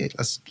guys are ready,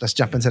 let's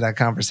jump into that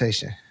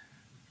conversation.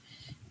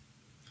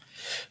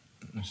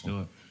 Let's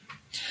do it.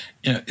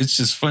 Yeah, it's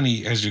just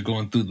funny as you're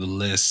going through the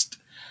list.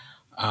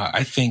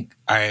 I think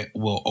I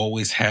will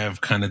always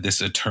have kind of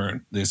this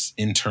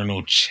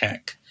internal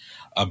check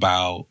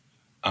about,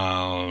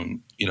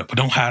 but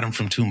don't hide them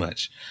from too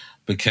much,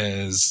 but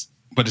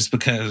it's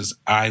because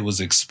I was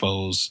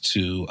exposed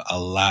to a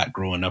lot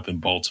growing up in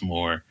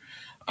Baltimore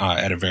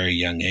at a very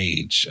young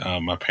age.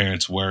 My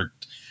parents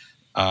worked,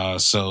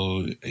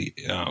 so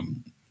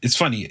it's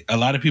funny. A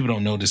lot of people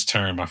don't know this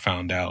term. I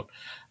found out,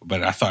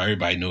 but I thought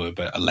everybody knew it.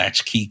 But a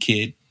latchkey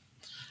kid.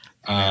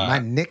 Man, my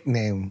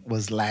nickname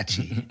was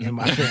Latchy in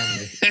my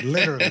family,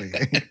 literally.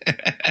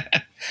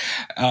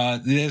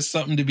 There's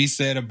something to be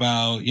said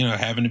about,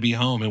 having to be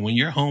home. And when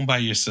you're home by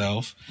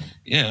yourself,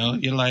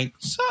 you're like,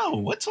 so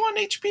what's on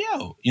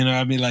HBO?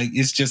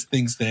 It's just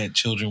things that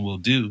children will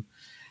do.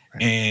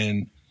 Right.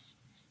 And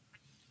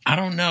I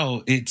don't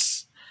know.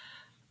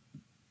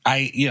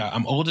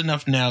 I'm old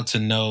enough now to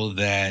know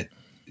that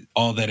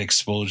all that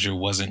exposure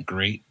wasn't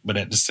great, but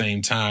at the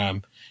same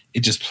time, it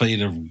just played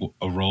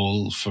a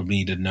role for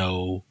me to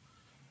know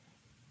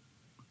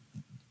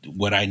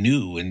what I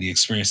knew and the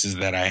experiences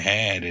that I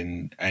had,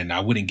 and I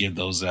wouldn't give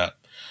those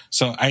up.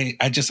 So I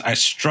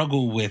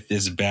struggle with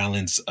this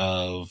balance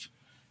of,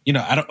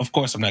 of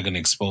course I'm not going to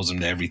expose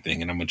them to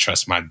everything, and I'm going to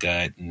trust my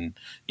gut, and,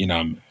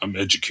 I'm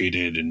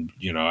educated, and,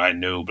 I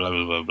know blah,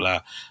 blah, blah,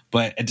 blah.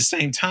 But at the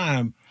same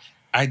time,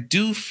 I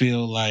do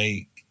feel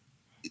like,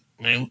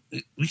 man,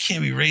 we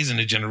can't be raising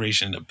a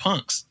generation of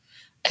punks.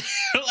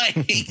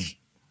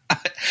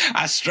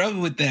 I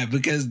struggle with that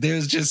because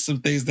there's just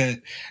some things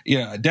that,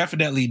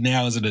 definitely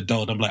now as an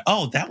adult, I'm like,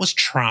 oh, that was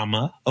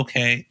trauma.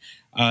 Okay.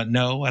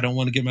 No, I don't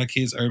want to give my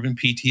kids urban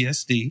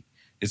PTSD.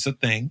 It's a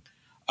thing.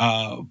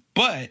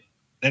 But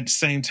at the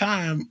same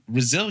time,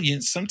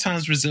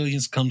 sometimes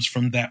resilience comes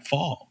from that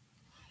fall.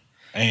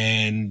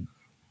 And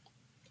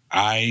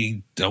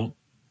I don't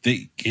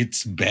think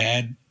it's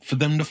bad for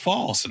them to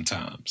fall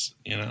sometimes,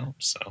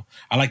 so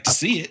I like to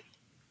see it,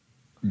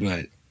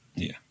 but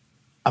yeah.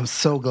 I'm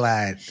so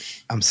glad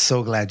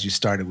you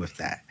started with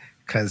that,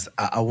 because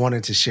I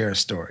wanted to share a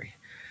story.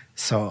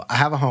 So I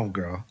have a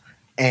homegirl,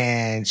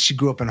 and she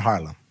grew up in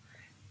Harlem.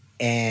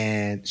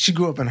 And she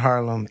grew up in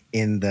Harlem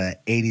in the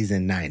 80s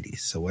and 90s.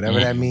 So whatever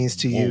that means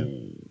to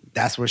you,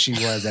 that's where she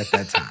was at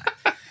that time.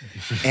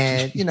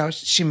 And,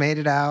 she made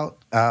it out,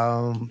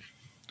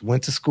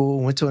 went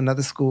to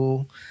another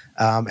school,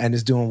 and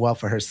is doing well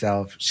for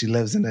herself. She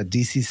lives in a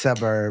D.C.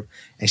 suburb,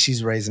 and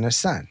she's raising her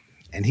son.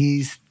 And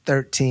he's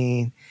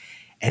 13.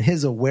 And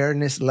his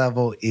awareness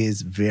level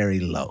is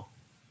very low.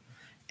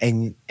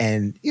 And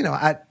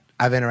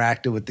I've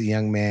interacted with the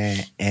young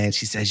man, and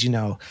she says,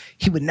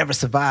 he would never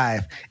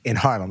survive in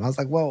Harlem. I was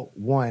like, well,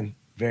 one,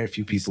 very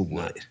few people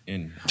would.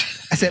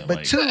 I said,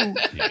 but two,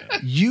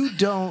 you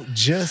don't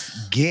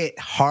just get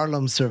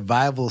Harlem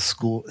survival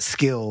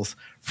skills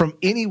from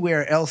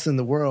anywhere else in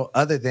the world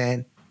other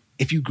than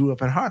if you grew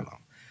up in Harlem.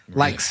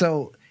 Right.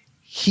 So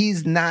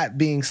he's not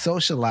being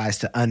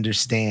socialized to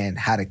understand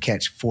how to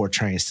catch 4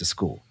 trains to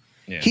school.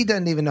 Yeah. He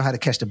doesn't even know how to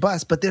catch the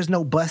bus, but there's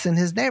no bus in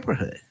his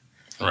neighborhood.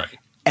 Right.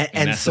 And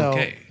that's so,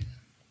 okay.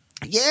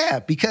 Yeah,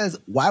 because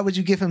why would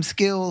you give him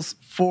skills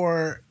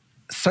for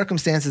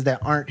circumstances that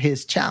aren't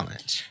his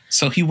challenge?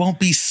 So he won't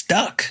be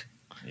stuck.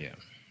 Yeah.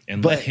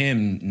 And let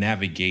him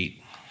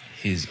navigate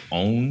his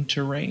own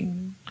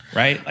terrain,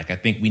 right? Like, I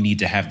think we need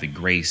to have the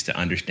grace to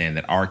understand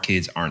that our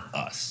kids aren't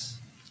us.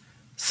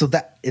 So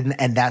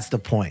and that's the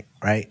point,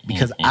 right?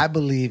 Because I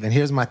believe, and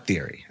here's my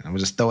theory, I'm going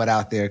to just throw it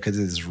out there because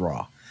it is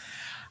raw.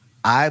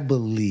 I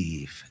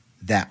believe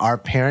that our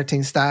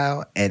parenting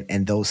style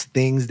and those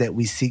things that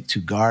we seek to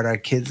guard our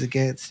kids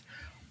against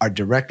are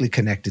directly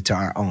connected to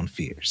our own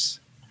fears.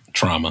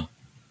 Trauma.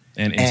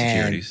 And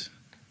insecurities.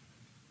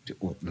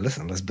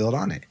 Listen, let's build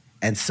on it.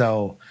 And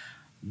so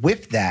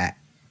with that,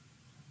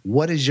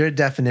 what is your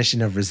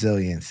definition of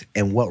resilience,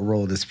 and what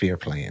role does fear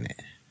play in it?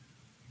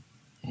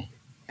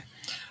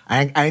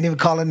 I ain't even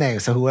calling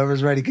names, so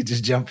whoever's ready could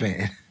just jump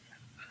in.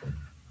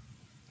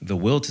 The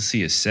will to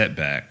see a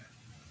setback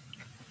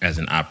as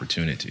an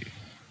opportunity,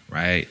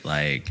 right?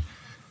 Like,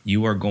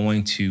 you are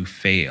going to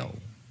fail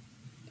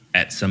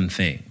at some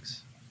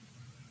things,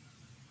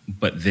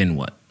 but then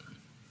what?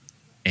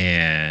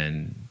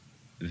 And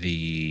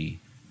the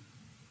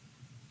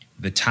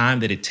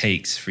time that it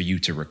takes for you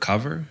to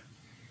recover,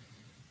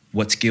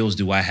 what skills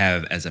do I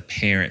have as a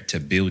parent to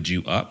build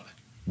you up?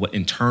 What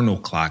internal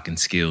clock and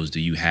skills do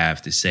you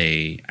have to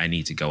say, I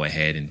need to go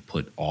ahead and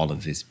put all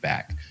of this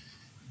back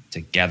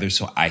together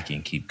so I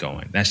can keep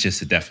going? That's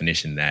just a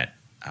definition that,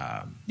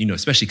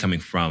 especially coming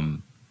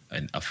from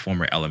a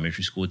former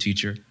elementary school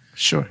teacher.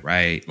 Sure.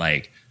 Right?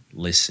 Like,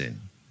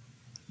 listen,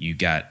 you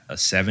got a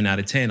 7 out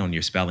of 10 on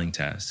your spelling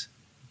test.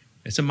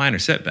 It's a minor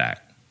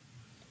setback,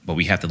 but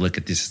we have to look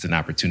at this as an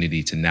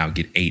opportunity to now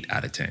get 8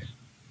 out of 10.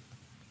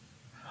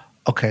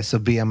 Okay, so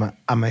B, I'm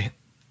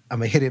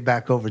gonna hit it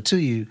back over to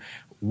you.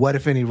 what,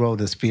 if any, role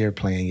does fear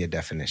play in your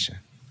definition?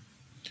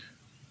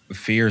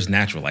 Fear is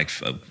natural. Like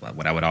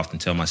what I would often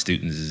tell my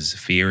students is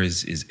fear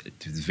is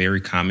very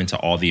common to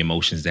all the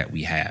emotions that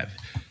we have.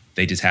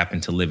 They just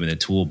happen to live in a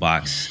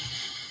toolbox.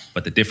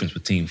 But the difference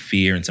between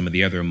fear and some of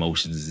the other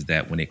emotions is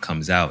that when it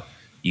comes out,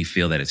 you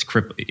feel that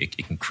it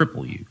can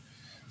cripple you.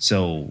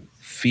 So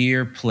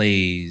fear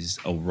plays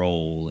a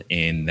role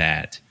in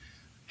that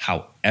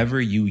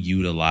however you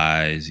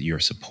utilize your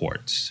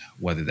supports,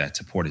 whether that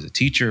support is a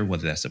teacher,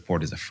 whether that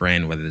support is a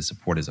friend, whether that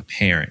support is a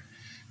parent,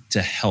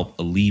 to help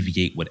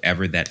alleviate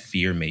whatever that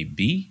fear may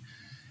be,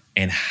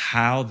 and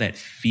how that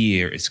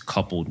fear is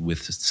coupled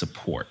with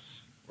support,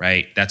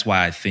 right? That's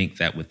why I think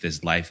that with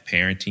this life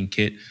parenting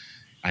kit,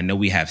 I know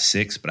we have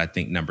 6, but I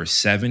think number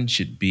 7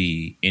 should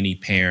be any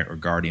parent or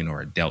guardian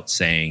or adult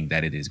saying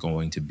that it is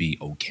going to be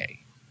okay,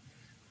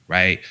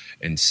 right?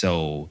 And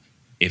so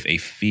if a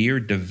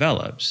fear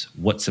develops,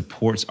 what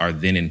supports are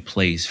then in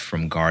place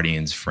from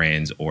guardians,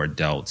 friends, or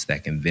adults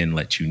that can then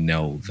let you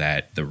know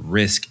that the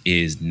risk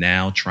is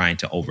now trying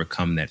to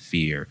overcome that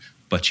fear,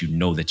 but you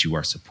know that you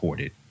are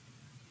supported.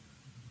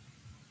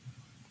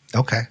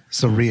 Okay.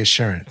 So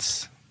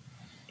reassurance.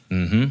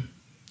 Mm-hmm.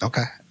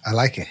 Okay. I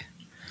like it.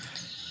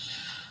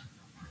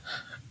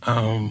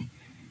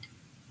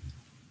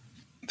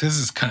 This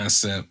is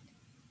concept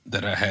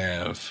that I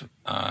have.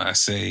 I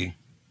say,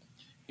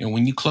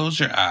 when you close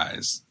your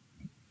eyes,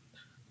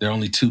 there are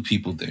only 2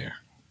 people there,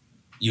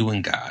 you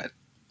and God.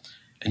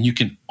 And you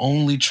can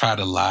only try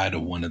to lie to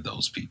one of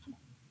those people.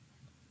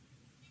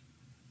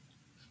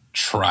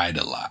 Try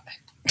to lie.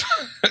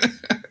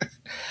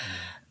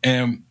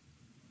 And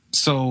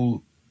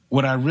so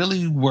what I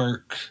really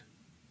work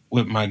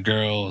with my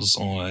girls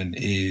on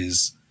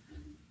is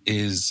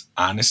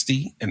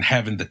honesty and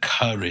having the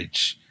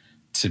courage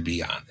to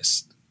be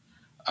honest.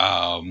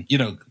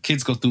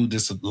 Kids go through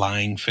this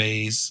lying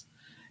phase,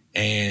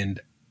 and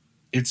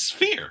it's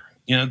fear.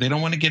 They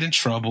don't want to get in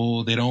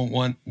trouble. They don't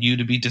want you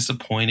to be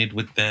disappointed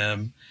with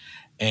them.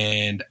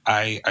 And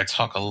I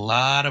talk a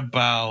lot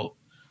about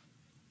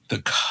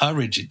the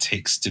courage it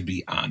takes to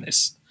be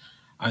honest.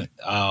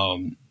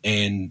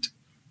 And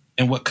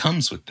what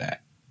comes with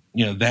that.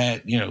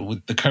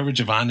 With the courage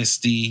of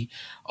honesty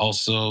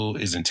also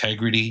is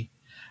integrity.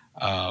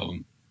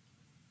 Of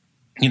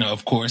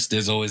course,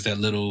 there's always that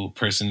little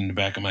person in the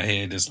back of my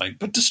head that's like,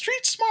 but the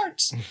street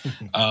smarts.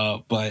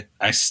 But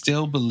I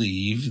still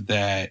believe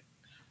that,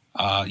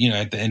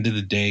 at the end of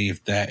the day,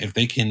 if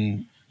they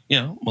can,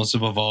 most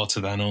above all,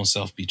 to thine own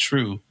self be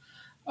true,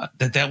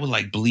 that would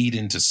like bleed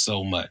into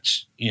so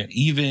much.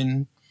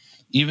 Even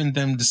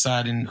them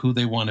deciding who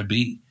they want to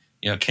be.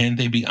 Can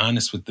they be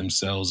honest with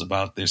themselves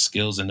about their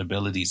skills and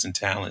abilities and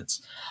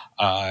talents,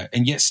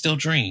 and yet still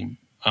dream?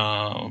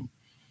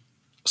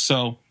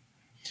 So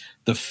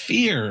the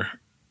fear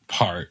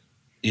part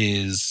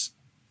is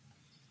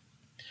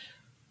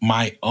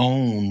my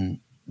own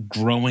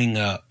growing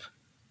up.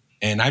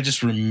 And I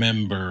just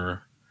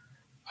remember,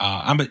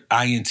 I'm an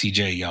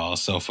INTJ, y'all.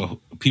 So for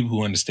people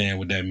who understand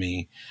what that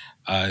means,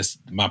 it's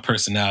my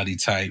personality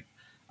type.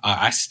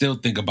 I still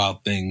think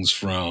about things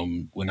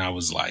from when I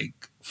was like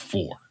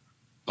 4.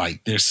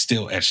 Like they're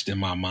still etched in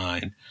my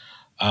mind.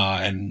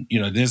 And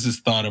there's this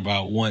thought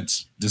about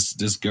once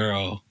this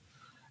girl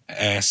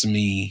asked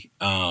me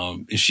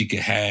if she could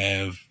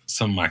have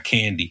some of my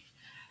candy.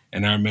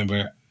 And I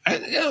remember,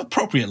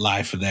 appropriate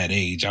lie for that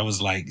age. I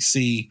was like,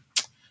 see,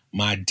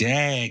 my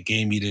dad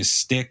gave me this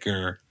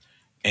sticker,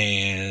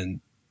 and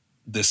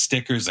the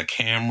sticker's a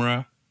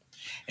camera,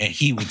 and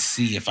he would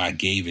see if I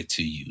gave it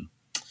to you.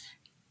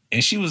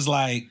 And she was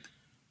like,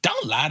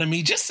 don't lie to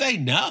me, just say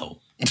no.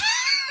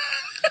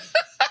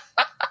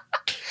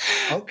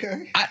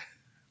 Okay.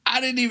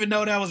 I didn't even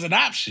know that was an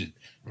option,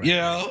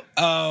 right.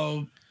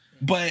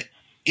 But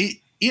it,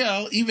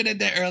 even at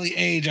that early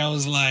age, I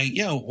was like,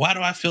 why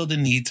do I feel the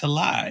need to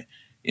lie?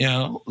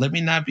 Let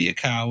me not be a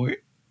coward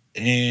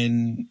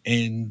and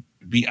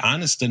be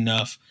honest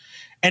enough,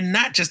 and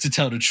not just to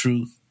tell the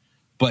truth,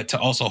 but to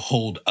also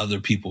hold other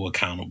people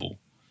accountable.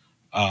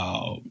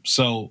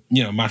 So,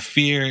 my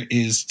fear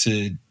is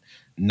to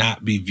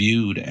not be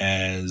viewed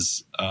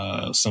as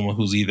someone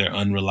who's either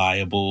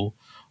unreliable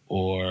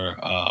or,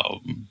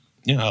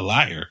 a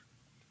liar.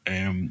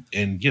 And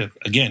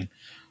again,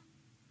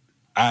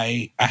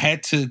 I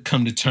had to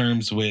come to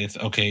terms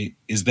with, okay,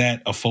 is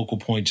that a focal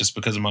point just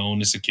because of my own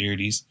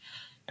insecurities?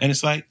 And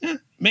it's like,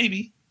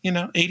 maybe,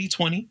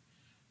 80-20.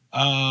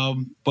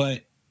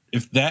 But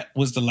if that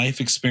was the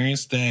life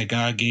experience that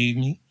God gave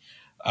me,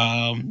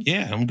 I'm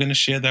going to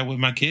share that with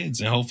my kids,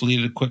 and hopefully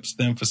it equips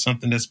them for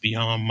something that's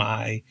beyond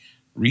my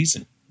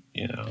reason.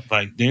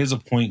 Like there's a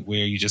point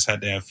where you just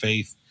had to have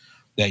faith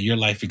that your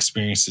life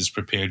experiences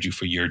prepared you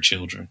for your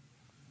children.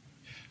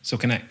 So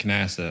can I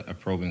ask a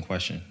probing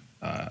question?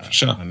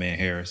 Sure. My man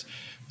Harris.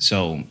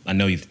 So I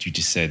know you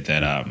just said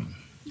that,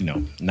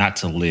 not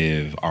to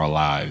live our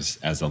lives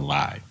as a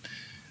lie,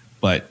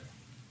 but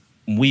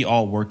we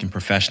all work in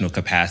professional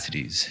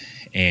capacities,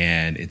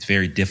 and it's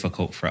very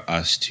difficult for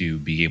us to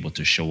be able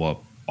to show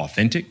up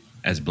authentic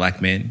as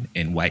Black men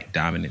in white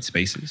dominant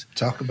spaces.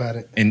 Talk about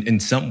it.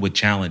 And some would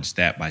challenge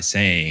that by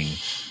saying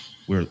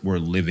we're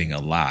living a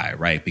lie,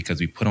 right? Because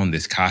we put on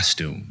this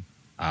costume.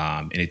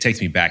 And it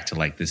takes me back to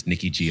like this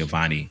Nikki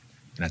Giovanni,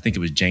 and I think it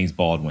was James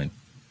Baldwin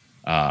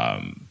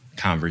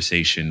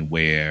conversation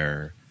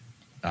where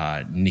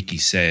Nikki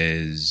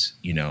says,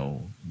 you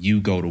know,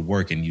 you go to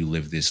work and you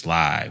live this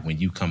lie. When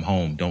you come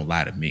home, don't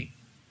lie to me.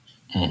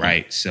 Mm-hmm.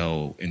 Right.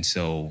 So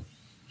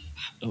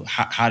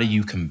how do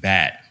you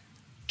combat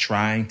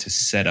trying to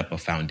set up a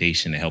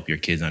foundation to help your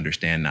kids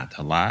understand not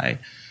to lie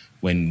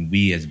when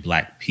we as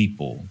Black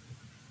people,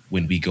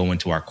 when we go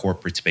into our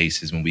corporate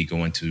spaces, when we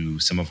go into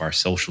some of our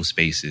social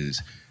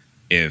spaces,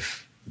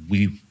 if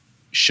we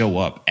show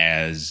up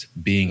as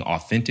being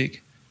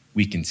authentic,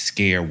 we can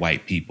scare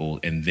white people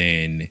and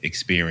then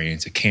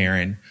experience a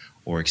Karen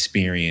or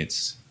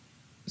experience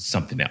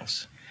something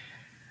else.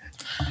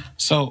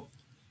 So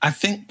I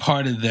think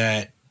part of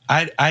that,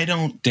 I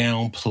don't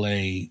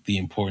downplay the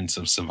importance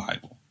of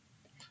survival.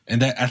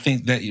 And that I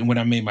think that when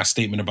I made my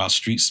statement about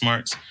street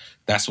smarts,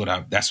 that's what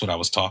I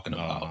was talking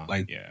about.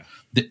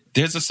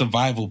 There's a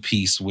survival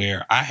piece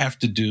where I have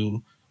to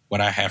do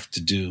what I have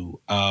to do.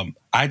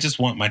 I just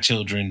want my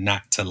children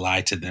not to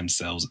lie to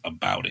themselves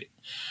about it.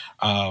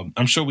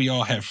 I'm sure we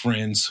all have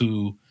friends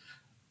who,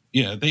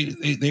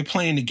 they're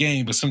playing the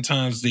game, but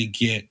sometimes they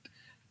get,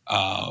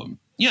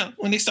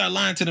 when they start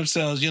lying to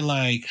themselves, you're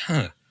like,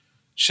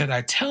 should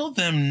I tell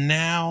them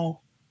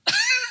now?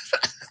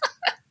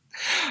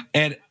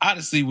 And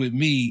honestly, with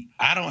me,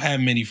 I don't have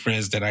many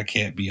friends that I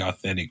can't be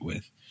authentic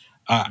with.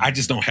 I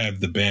just don't have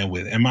the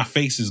bandwidth, and my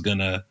face is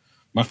gonna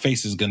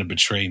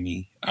betray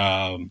me.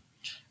 I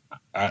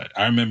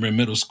remember in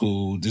middle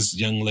school, this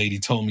young lady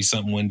told me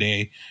something one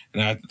day,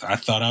 and I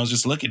thought I was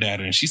just looking at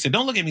her, and she said,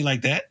 "Don't look at me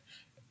like that."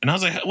 And I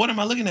was like, "What am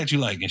I looking at you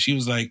like?" And she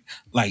was like,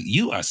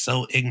 "You are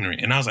so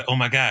ignorant." And I was like, "Oh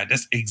my God,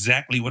 that's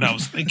exactly what I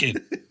was thinking."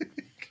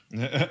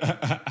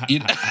 Like,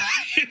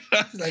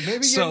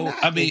 maybe you're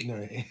not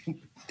ignorant.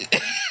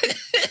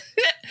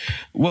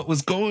 What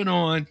was going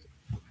on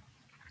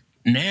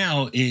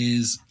now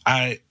is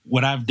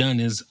what I've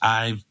done is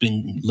I've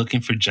been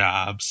looking for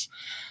jobs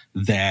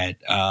that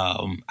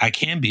I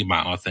can be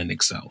my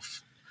authentic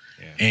self.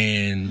 Yeah.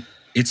 And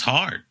it's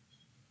hard.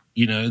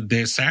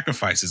 There's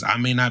sacrifices. I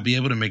may not be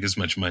able to make as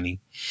much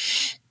money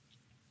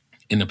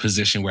in a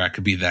position where I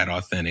could be that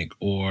authentic,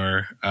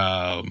 or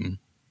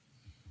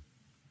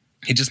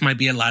it just might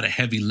be a lot of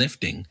heavy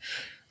lifting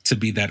to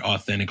be that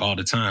authentic all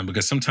the time.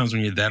 Because sometimes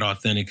when you're that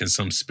authentic in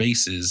some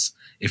spaces,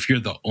 if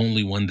you're the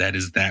only one that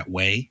is that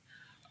way,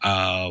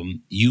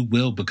 you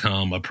will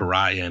become a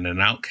pariah and an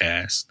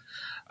outcast.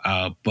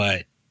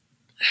 But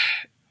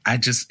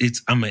I'm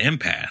an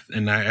empath.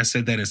 And I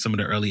said that in some of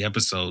the early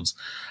episodes.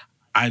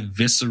 I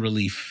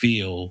viscerally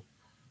feel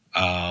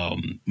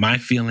my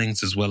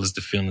feelings as well as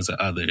the feelings of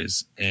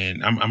others.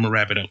 And I'm going to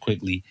wrap it up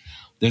quickly.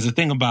 There's a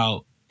thing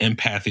about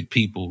empathic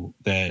people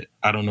that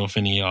I don't know if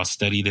any of y'all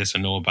study this or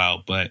know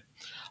about, but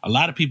a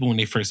lot of people, when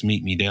they first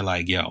meet me, they're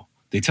like,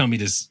 they tell me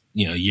this,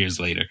 years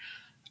later,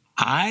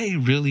 I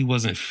really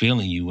wasn't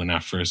feeling you when I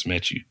first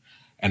met you.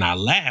 And I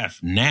laugh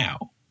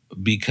now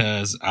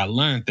because I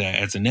learned that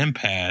as an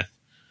empath,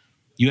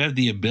 you have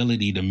the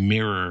ability to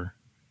mirror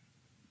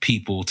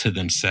people to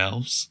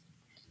themselves.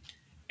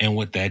 And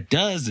what that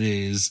does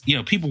is,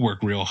 people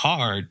work real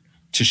hard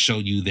to show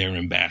you their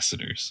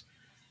ambassadors.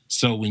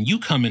 So when you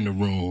come in the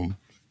room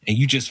and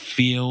you just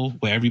feel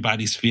what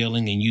everybody's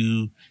feeling, and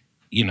you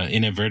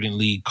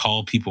inadvertently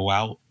call people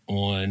out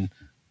on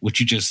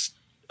what you just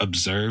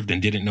observed and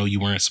didn't know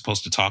you weren't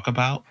supposed to talk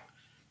about,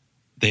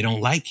 they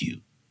don't like you.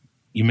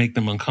 You make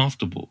them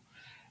uncomfortable.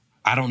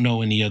 I don't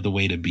know any other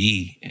way to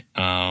be.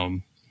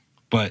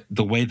 But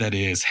the way that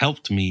it has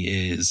helped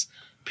me is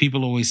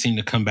people always seem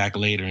to come back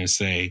later and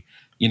say,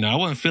 I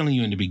wasn't feeling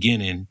you in the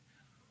beginning,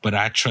 but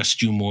I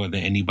trust you more than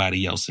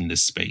anybody else in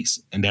this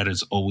space. And that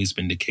has always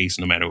been the case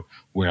no matter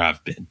where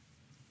I've been.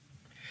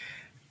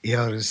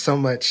 There's so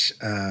much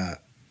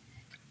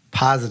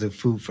positive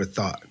food for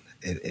thought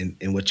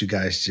in what you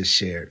guys just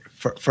shared.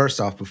 First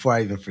off, before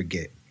I even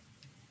forget,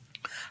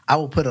 I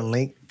will put a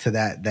link to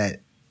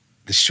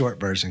the short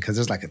version, because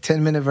there's like a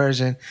 10-minute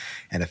version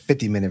and a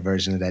 50-minute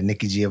version of that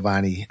Nikki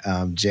Giovanni,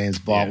 James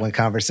Baldwin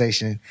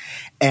conversation.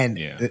 And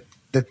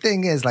the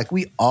thing is, like,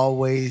 we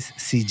always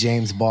see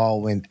James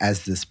Baldwin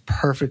as this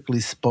perfectly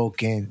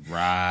spoken,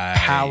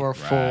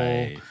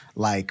 powerful,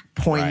 like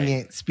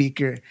poignant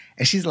speaker.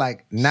 And she's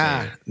like,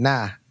 nah.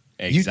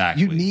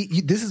 Exactly.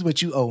 You this is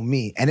what you owe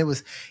me. And it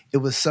was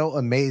so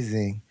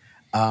amazing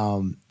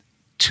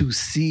to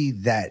see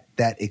that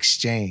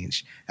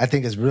exchange. I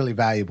think is really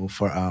valuable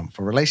for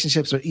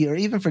relationships or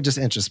even for just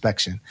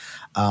introspection.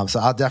 So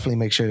I'll definitely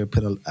make sure to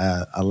put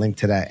a link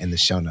to that in the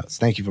show notes.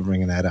 Thank you for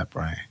bringing that up,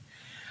 Brian.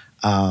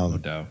 No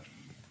doubt.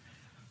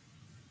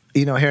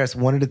 Harris,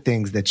 one of the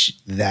things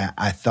that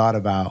I thought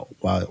about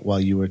while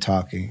you were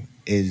talking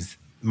is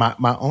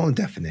my own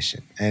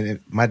definition. And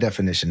my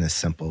definition is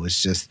simple.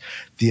 It's just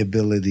the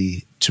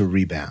ability to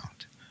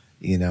rebound.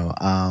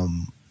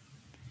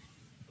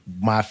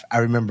 I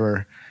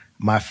remember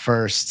my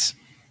first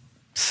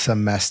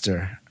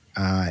semester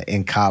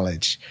in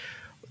college,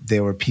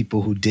 there were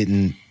people who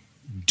didn't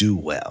do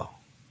well,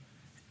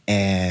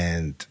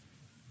 and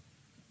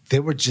they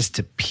were just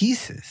to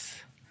pieces.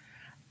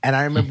 And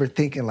I remember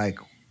thinking, like,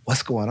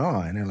 what's going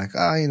on? And they're like, oh,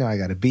 I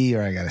got a B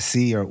or I got a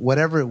C or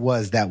whatever it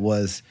was that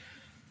was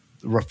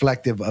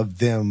reflective of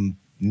them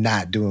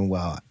not doing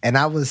well. And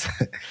I was,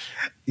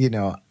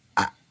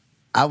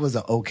 I was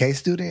an okay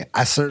student.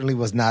 I certainly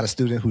was not a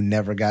student who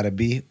never got a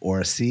B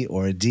or a C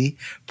or a D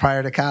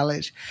prior to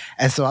college.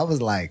 And so I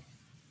was like,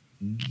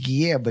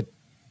 yeah, but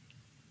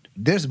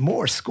there's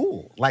more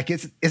school. Like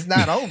it's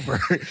not over.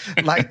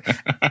 Like,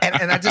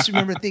 and I just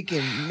remember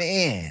thinking,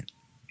 man,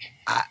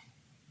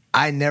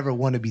 I never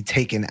want to be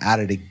taken out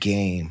of the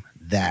game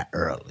that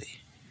early.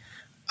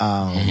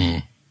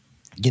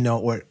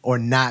 Or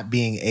not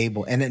being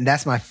able, and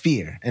that's my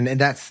fear. And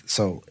that's,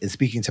 so in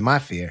speaking to my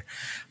fear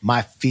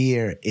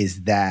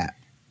is that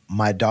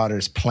my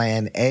daughter's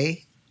plan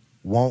A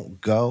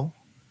won't go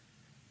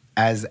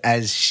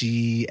as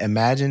she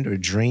imagined or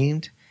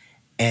dreamed,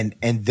 and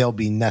there'll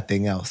be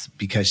nothing else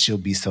because she'll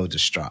be so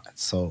distraught.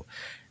 So,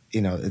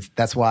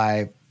 that's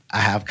why I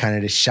have kind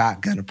of this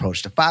shotgun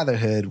approach to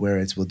fatherhood where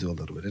it's we'll do a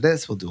little bit of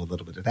this, we'll do a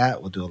little bit of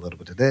that, we'll do a little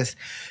bit of this,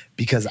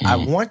 because I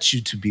want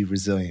you to be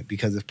resilient.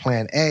 Because if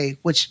plan A,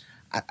 which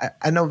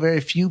I know very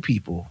few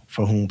people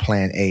for whom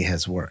plan A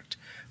has worked,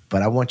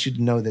 but I want you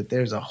to know that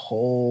there's a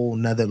whole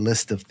nother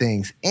list of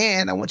things.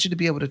 And I want you to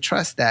be able to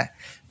trust that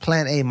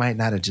plan A might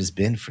not have just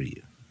been for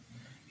you.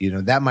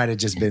 That might have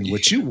just been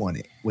what you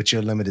wanted with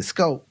your limited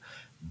scope,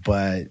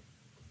 but,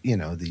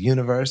 the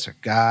universe or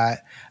God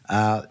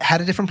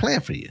had a different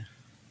plan for you.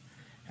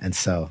 And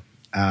so,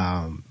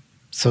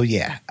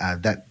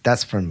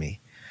 that's for me.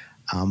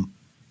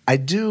 I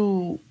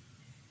do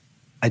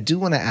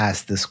want to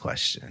ask this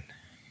question.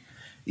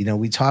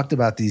 We talked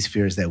about these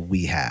fears that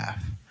we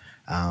have.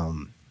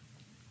 And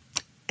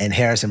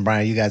Harris and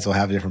Brian, you guys will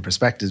have different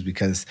perspectives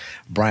because,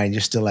 Brian,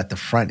 you're still at the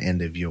front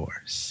end of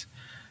yours.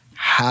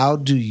 How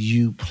do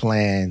you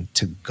plan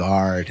to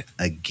guard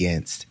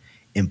against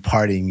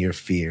imparting your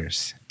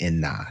fears in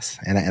Nas?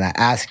 And I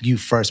ask you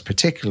first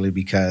particularly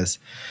because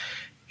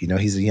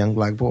he's a young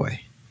black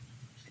boy,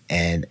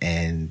 and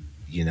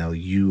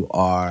you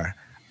are.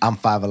 I'm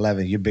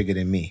 5'11". You're bigger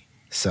than me.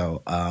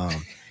 So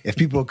if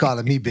people are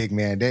calling me big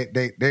man,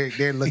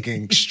 they're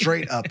looking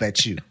straight up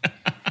at you.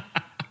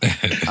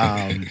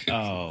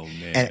 Oh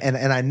man!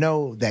 And I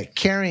know that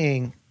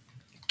carrying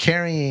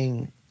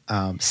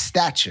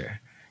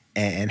stature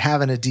and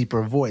having a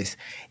deeper voice,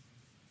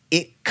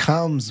 it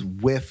comes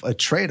with a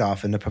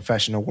trade-off in the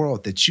professional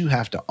world that you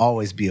have to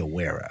always be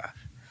aware of.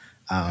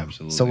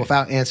 Absolutely. So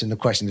without answering the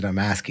question that I'm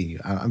asking you,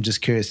 I'm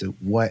just curious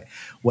what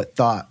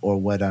thought or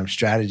what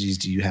strategies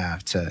do you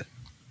have to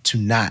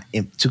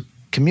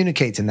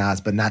communicate to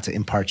Nas, but not to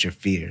impart your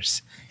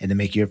fears and to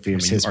make your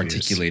fears his you fears.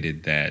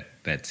 articulated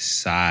that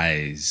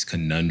size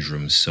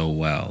conundrum so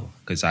well,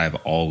 because I've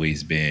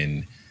always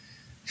been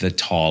the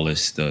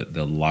tallest,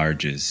 the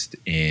largest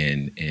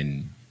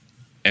in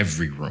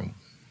every room,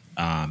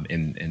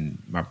 and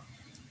my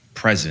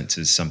presence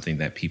is something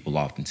that people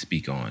often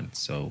speak on.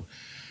 So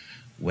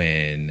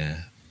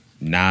when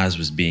Nas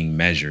was being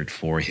measured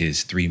for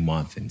his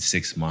 3-month and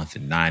 6-month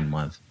and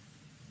 9-month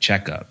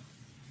checkup,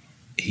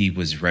 he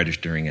was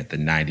registering at the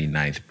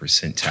 99th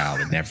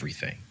percentile in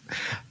everything.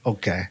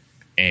 Okay.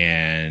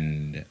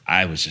 And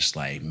I was just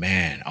like,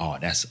 man, oh,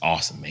 that's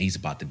awesome, man. He's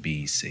about to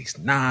be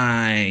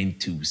 6'9",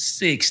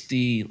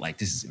 260. Like,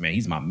 this is, man,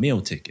 he's my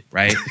meal ticket,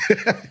 right?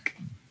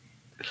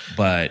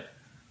 But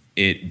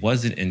it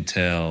wasn't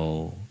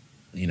until,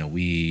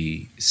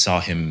 we saw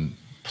him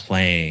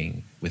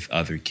playing with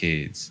other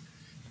kids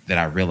that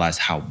I realized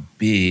how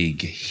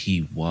big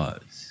he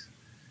was.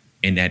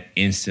 And that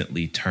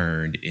instantly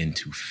turned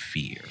into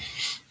fear.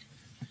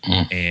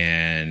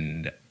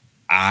 And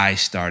I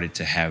started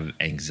to have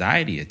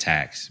anxiety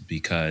attacks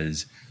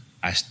because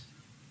I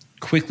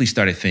quickly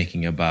started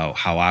thinking about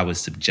how I was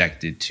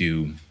subjected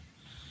to,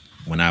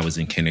 when I was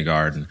in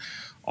kindergarten,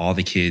 all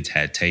the kids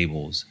had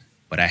tables,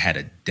 but I had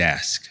a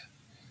desk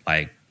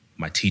like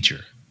my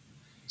teacher.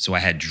 So I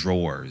had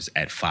drawers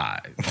at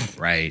 5,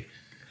 right?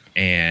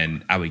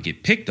 And I would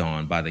get picked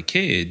on by the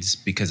kids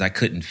because I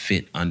couldn't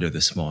fit under the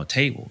small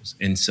tables.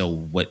 And so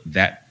what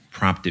that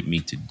prompted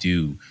me to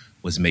do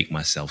was make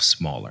myself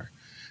smaller.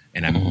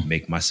 And I would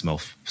make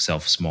myself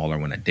smaller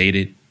when I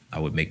dated. I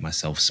would make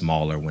myself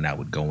smaller when I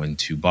would go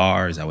into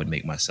bars. I would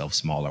make myself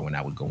smaller when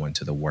I would go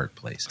into the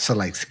workplace. So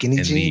like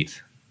skinny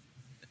jeans?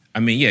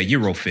 Yeah,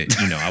 Euro fit.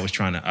 I was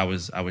trying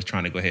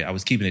to go ahead. I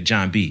was keeping it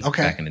John B.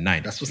 back in the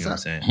 90s. That's what's you know up.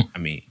 what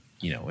I'm saying?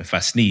 If I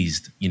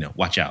sneezed,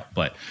 watch out.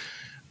 But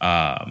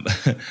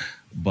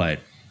but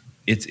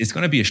it's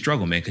going to be a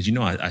struggle, man, because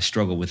I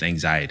struggle with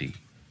anxiety,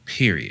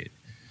 period.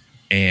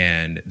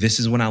 And this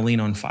is when I lean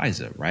on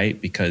Faiza,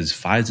 right? Because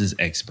Faiza's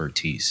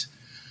expertise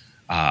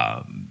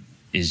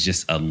is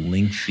just a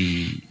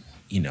lengthy,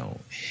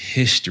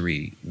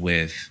 history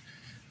with,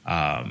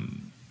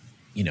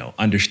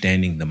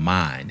 understanding the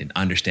mind and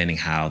understanding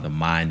how the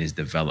mind is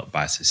developed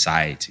by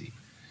society.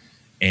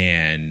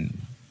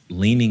 and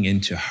leaning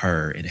into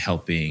her and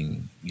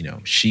helping,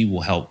 she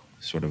will help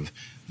sort of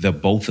the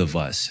both of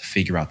us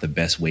figure out the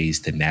best ways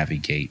to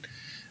navigate,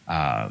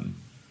 how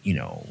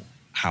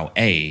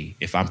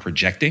if I'm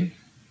projecting,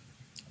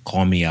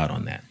 call me out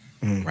on that,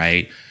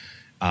 right?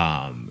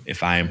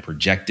 If I am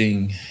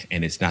projecting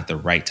and it's not the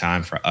right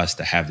time for us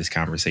to have this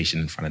conversation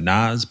in front of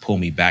Nas, pull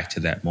me back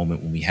to that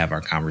moment when we have our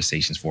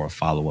conversations for a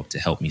follow-up to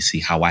help me see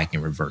how I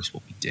can reverse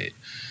what we did.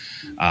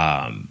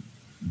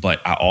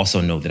 But I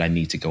also know that I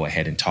need to go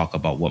ahead and talk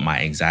about what my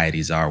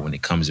anxieties are when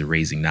it comes to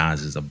raising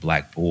Nas as a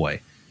Black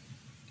boy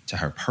to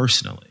her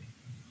personally,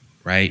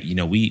 right?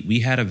 We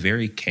had a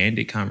very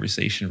candid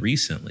conversation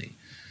recently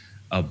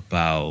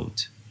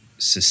about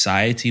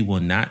society will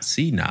not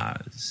see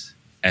Nas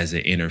as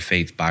an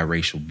interfaith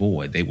biracial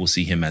boy. They will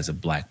see him as a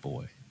Black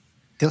boy.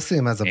 They'll see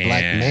him as a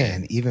Black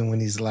man, even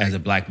when he's like... As a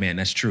Black man,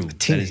 that's true.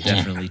 That is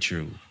definitely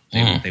true.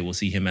 They will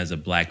see him as a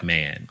Black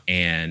man,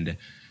 and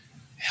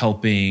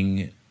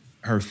helping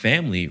her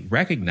family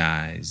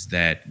recognize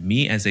that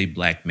me as a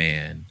Black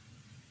man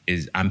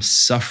I'm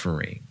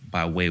suffering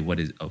by way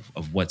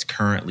of what's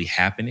currently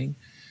happening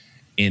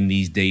in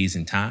these days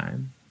and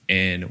time,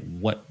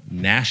 and what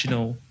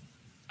national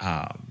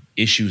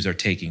issues are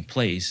taking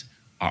place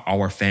are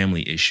our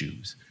family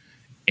issues,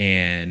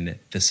 and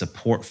the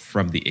support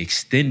from the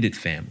extended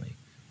family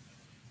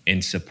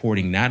in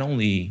supporting not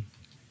only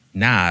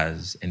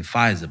Nas and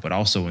Faiza, but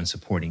also in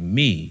supporting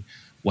me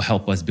will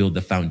help us build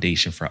the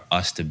foundation for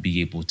us to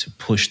be able to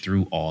push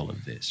through all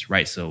of this,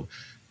 right? So,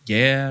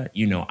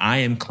 I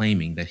am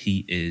claiming that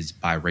he is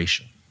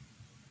biracial,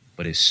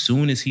 but as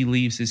soon as he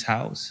leaves his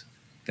house,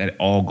 that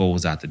all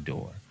goes out the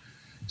door.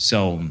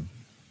 So,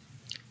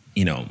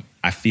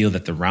 I feel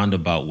that the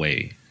roundabout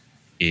way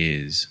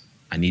is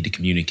I need to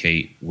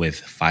communicate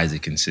with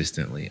Faiza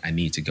consistently. I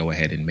need to go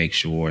ahead and make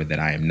sure that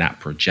I am not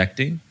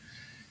projecting.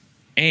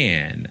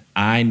 And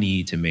I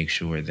need to make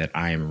sure that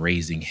I am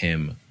raising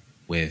him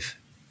with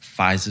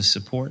Faiza's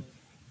support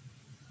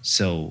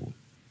so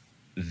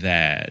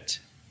that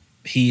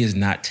he is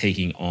not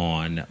taking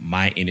on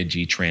my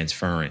energy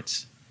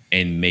transference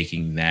and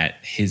making that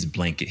his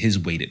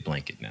weighted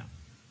blanket now.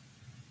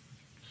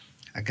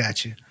 I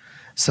got you.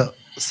 So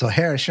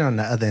Harris, you're on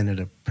the other end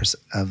of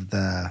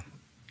the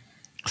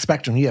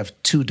spectrum. You have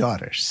two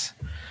daughters.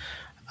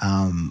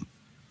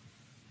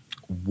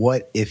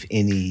 What, if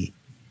any,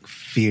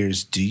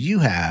 fears do you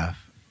have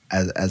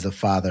as a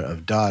father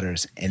of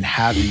daughters, and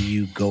how do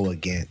you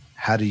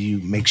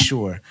make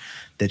sure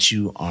that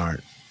you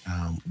aren't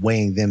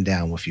weighing them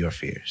down with your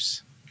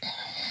fears?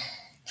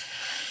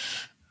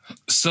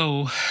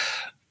 So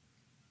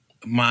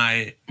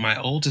my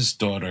oldest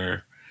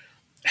daughter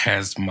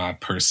has my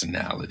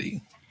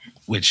personality,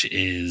 which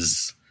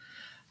is,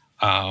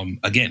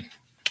 again,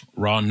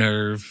 raw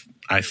nerve.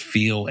 I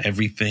feel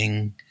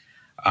everything,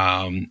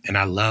 and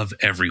I love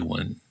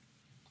everyone,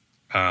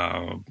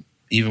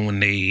 even when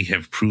they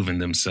have proven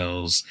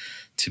themselves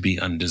to be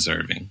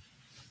undeserving.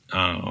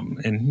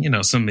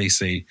 And, some may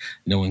say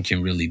no one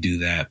can really do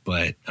that,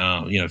 but,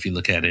 if you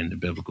look at it in the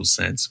biblical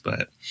sense,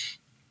 but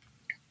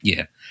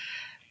yeah.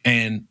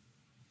 And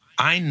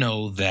I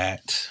know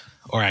that,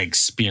 or I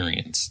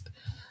experienced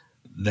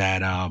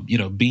that,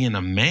 being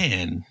a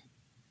man,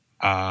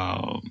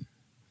 I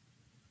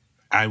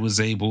was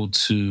able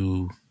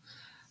to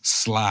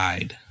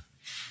slide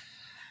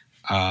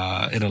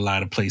in a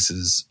lot of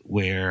places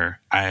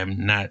where I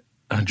am not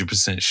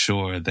 100%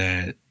 sure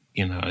that,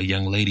 a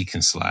young lady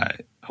can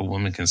slide, a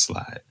woman can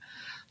slide.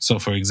 So,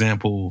 for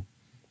example,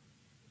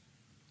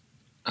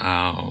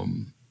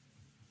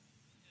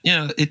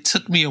 it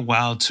took me a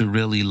while to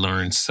really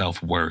learn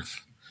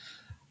self-worth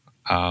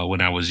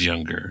when I was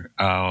younger.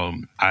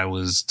 I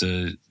was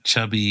the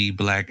chubby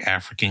Black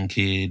African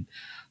kid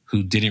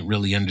who didn't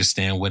really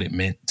understand what it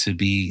meant to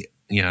be,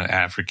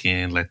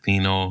 African,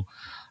 Latino,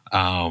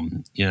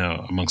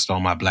 amongst all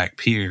my Black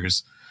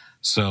peers.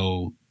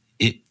 So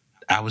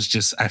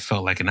I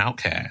felt like an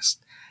outcast.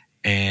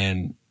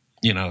 And,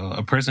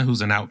 a person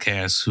who's an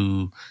outcast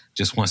who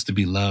just wants to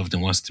be loved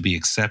and wants to be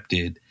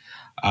accepted,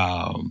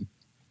 I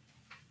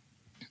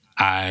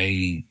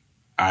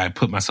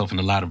put myself in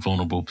a lot of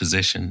vulnerable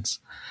positions.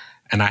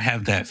 And I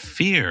have that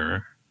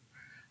fear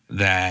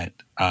that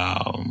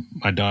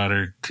my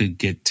daughter could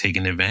get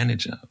taken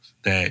advantage of,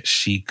 that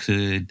she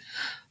could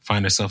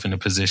find herself in a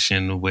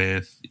position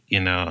with,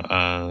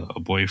 a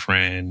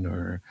boyfriend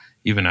or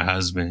even a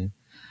husband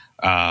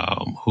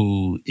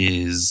who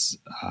is,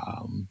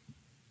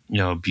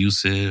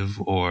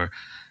 abusive or,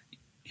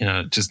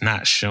 just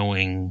not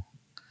showing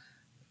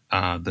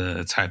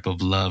the type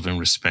of love and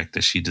respect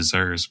that she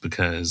deserves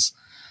because,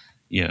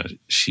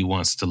 she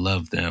wants to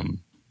love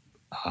them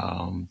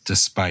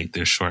despite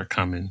their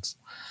shortcomings.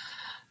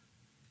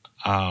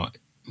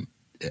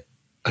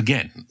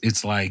 Again,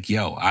 it's like,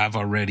 I've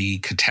already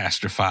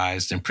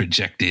catastrophized and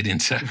projected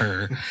into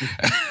her,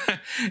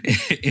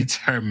 into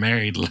her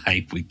married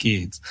life with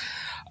kids.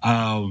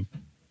 So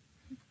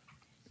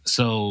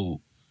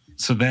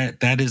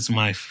that is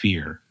my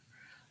fear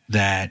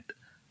that,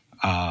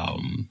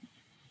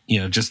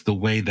 just the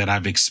way that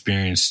I've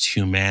experienced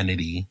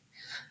humanity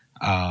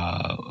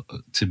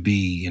to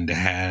be and to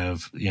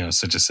have,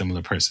 such a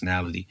similar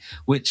personality,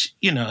 which,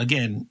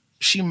 again,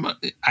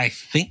 I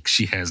think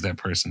she has that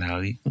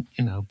personality,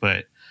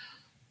 but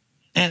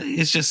and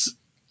it's just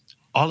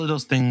all of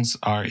those things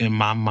are in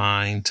my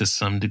mind to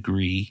some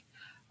degree.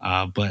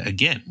 But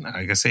again,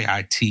 like I say,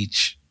 I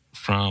teach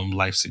from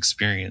life's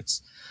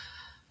experience.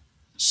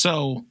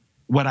 So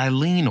what I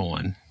lean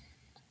on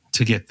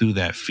to get through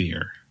that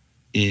fear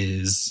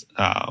is,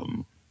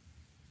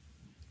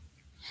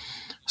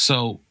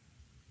 so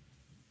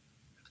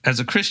as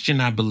a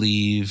Christian, I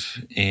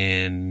believe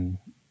in,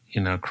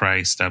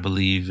 Christ. I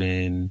believe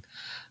in,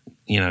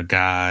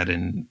 God.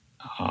 And,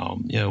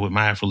 with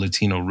my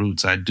Afro-Latino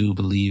roots, I do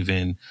believe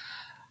in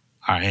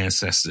our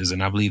ancestors.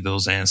 And I believe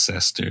those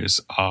ancestors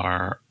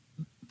are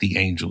the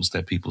angels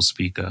that people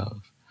speak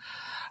of.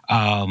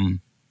 I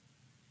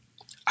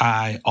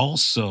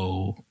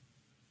also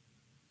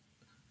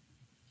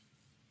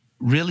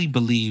really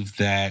believe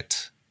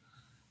that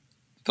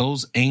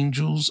those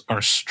angels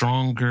are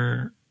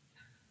stronger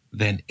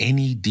than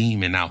any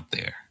demon out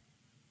there.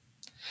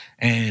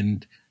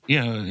 And,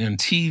 in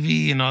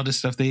TV and all this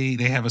stuff, they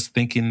have us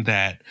thinking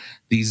that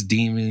these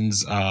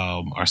demons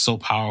are so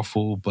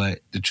powerful.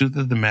 But the truth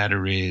of the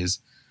matter is,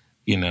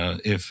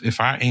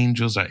 if our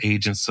angels are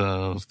agents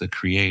of the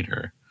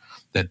Creator,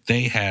 that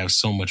they have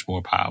so much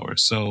more power.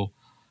 So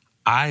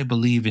I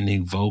believe in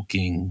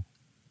evoking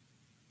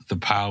the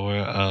power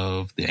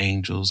of the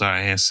angels, our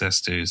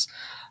ancestors,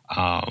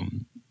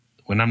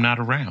 when I'm not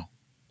around.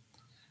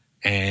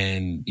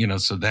 And,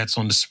 so that's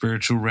on the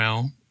spiritual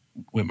realm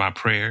with my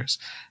prayers.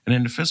 And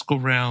in the physical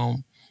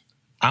realm,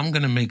 I'm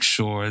going to make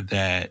sure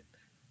that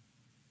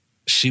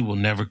she will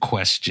never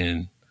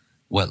question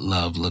what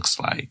love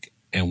looks like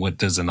and what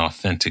does an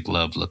authentic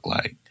love look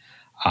like.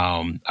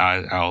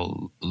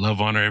 I'll love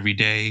on her every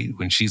day.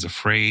 When she's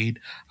afraid,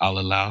 I'll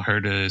allow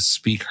her to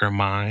speak her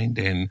mind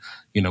and,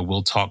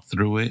 we'll talk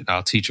through it.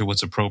 I'll teach her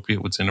what's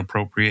appropriate, what's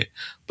inappropriate,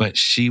 but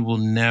she will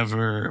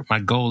never, my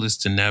goal is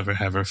to never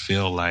have her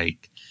feel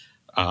like,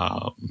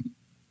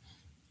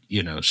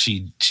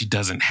 she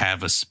doesn't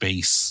have a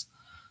space,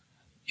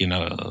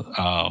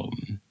 to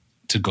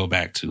go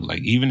back to.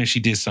 Like, even if she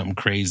did something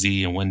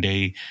crazy and one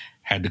day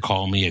had to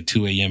call me at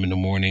 2 a.m. in the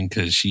morning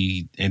because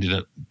she ended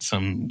up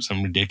some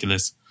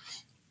ridiculous,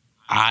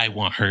 I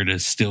want her to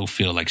still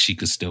feel like she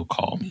could still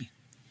call me.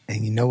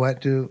 And you know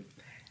what, dude?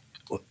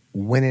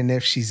 When and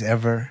if she's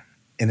ever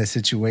in a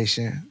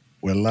situation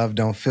where love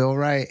don't feel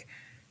right,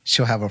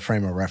 she'll have a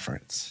frame of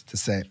reference to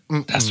say,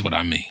 that's what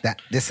I mean.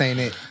 This ain't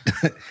it.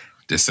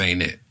 This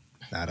ain't it.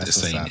 Nah, that's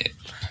this what's ain't up. it.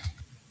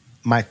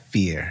 My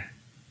fear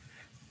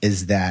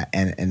is that,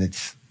 and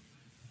it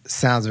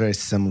sounds very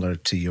similar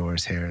to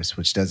yours, Harris,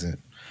 which doesn't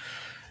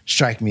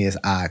strike me as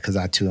odd because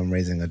I too am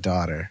raising a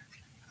daughter.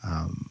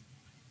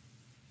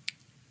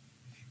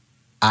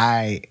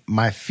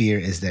 My fear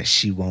is that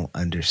she won't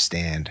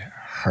understand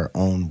her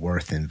own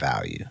worth and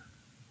value.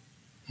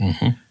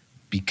 Mm-hmm.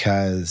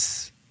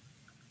 Because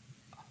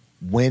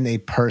when a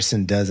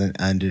person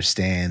doesn't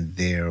understand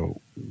their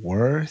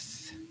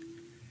worth,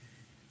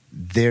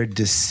 their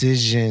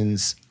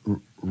decisions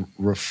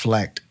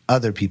reflect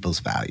other people's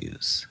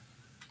values.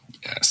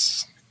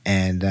 Yes.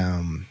 And,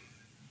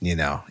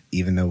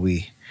 even though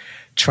we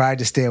tried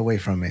to stay away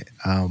from it,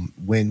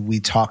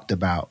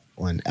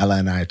 when Ella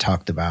and I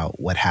talked about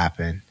what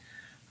happened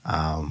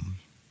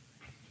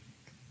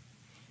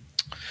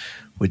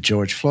with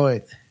George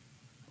Floyd,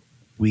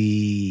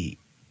 we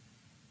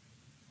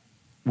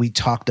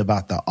talked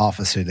about the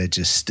officer that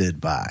just stood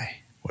by,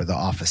 or the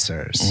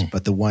officers,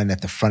 but the one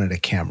at the front of the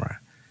camera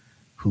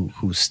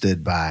who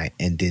stood by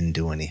and didn't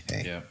do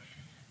anything. Yeah.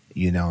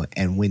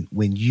 And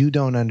when you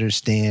don't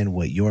understand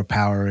what your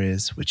power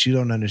is, what you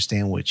don't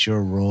understand what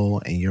your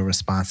role and your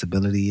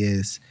responsibility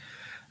is,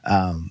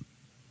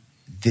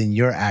 then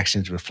your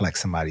actions reflect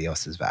somebody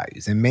else's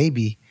values. And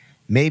maybe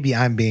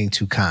I'm being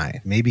too kind.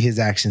 Maybe his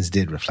actions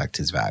did reflect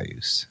his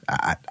values.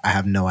 I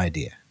have no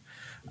idea.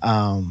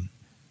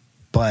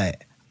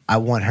 But I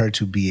want her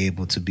to be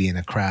able to be in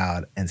a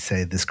crowd and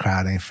say, this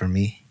crowd ain't for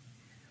me.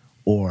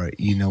 Or,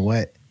 you know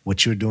what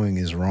you're doing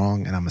is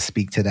wrong, and I'm going to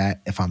speak to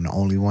that if I'm the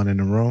only one in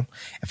the room,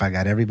 if I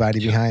got everybody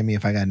behind me,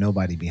 if I got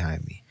nobody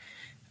behind me.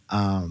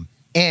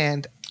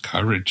 And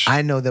courage.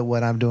 I know that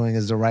what I'm doing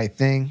is the right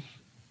thing,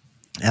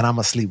 and I'm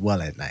going to sleep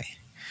well at night.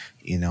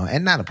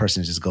 And not a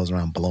person that just goes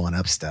around blowing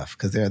up stuff,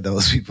 because there are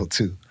those people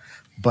too.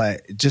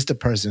 But just a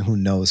person who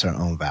knows her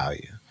own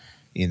value,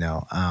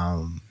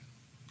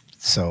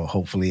 So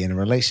hopefully in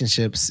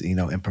relationships,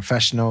 in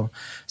professional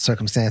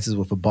circumstances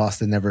with a boss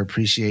that never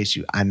appreciates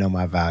you, I know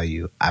my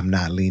value. I'm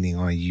not leaning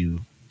on you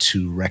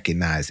to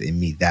recognize in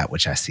me that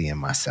which I see in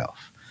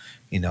myself.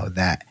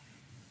 That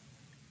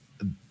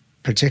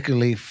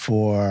particularly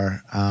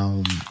for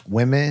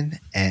women,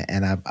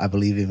 and I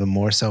believe even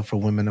more so for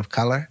women of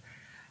color,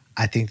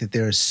 I think that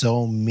there are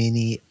so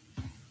many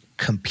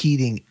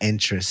competing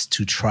interests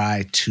to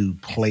try to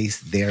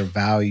place their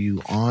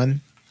value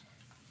on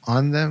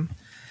them,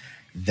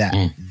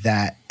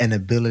 that an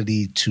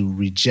ability to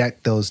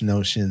reject those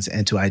notions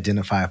and to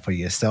identify for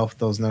yourself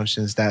those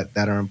notions that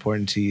are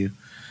important to you,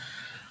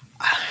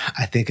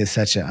 I think is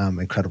such an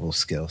incredible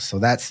skill. So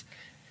that's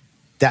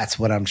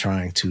what I'm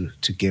trying to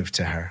give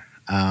to her.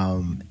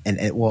 And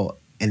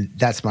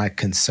that's my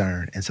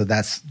concern. And so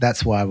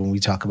that's why when we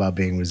talk about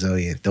being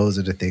resilient, those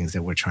are the things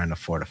that we're trying to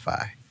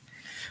fortify.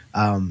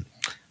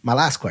 My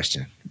last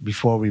question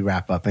before we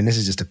wrap up, and this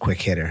is just a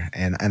quick hitter,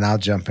 and I'll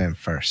jump in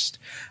first.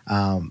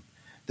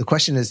 The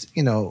question is,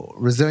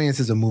 resilience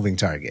is a moving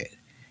target.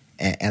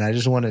 And I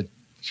just wanted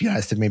you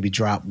guys to maybe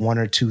drop one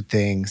or two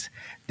things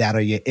that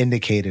are your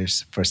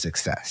indicators for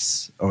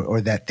success, or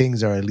that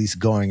things are at least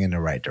going in the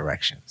right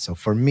direction. So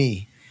for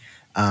me,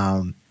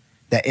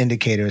 that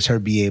indicator is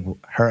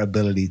her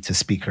ability to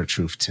speak her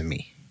truth to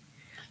me.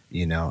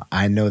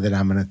 I know that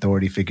I'm an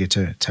authority figure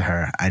to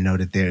her. I know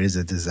that there is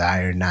a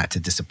desire not to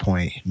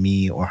disappoint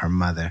me or her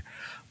mother.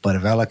 But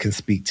if Ella can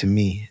speak to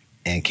me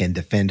and can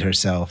defend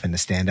herself and to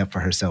stand up for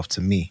herself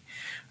to me,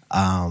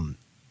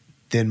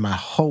 then my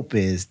hope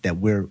is that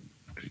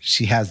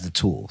she has the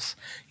tools,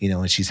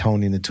 and she's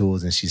honing the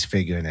tools and she's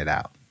figuring it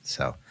out.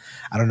 So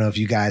I don't know if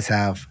you guys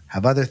have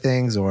other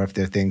things, or if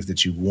there are things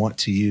that you want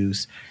to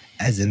use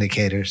as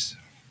indicators.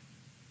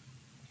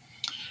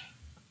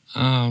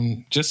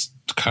 Just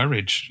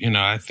courage.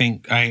 I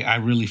think I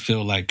really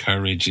feel like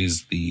courage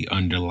is the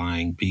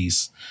underlying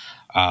piece.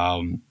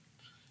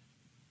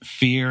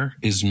 Fear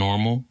is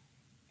normal.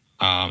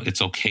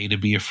 It's okay to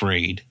be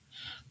afraid,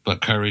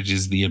 but courage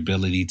is the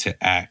ability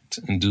to act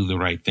and do the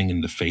right thing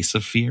in the face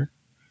of fear.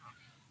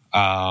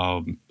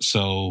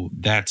 So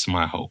that's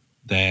my hope,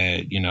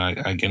 that,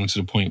 I get into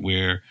the point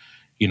where,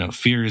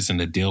 fear isn't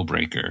a deal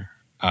breaker.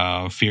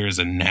 Fear is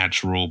a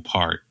natural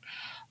part.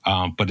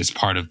 But it's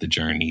part of the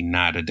journey,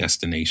 not a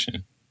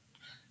destination,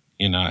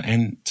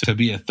 and to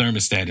be a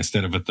thermostat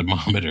instead of a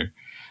thermometer,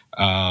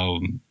 as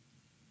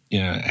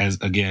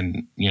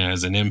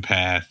an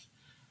empath,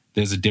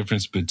 there's a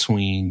difference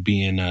between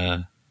being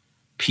a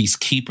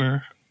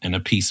peacekeeper and a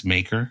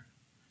peacemaker.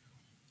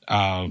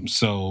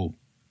 So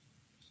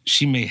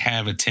she may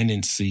have a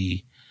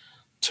tendency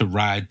to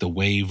ride the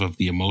wave of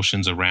the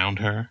emotions around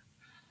her,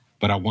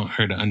 but I want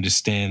her to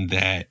understand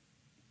that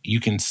you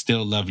can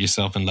still love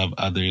yourself and love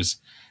others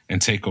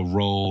and take a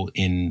role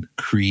in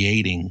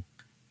creating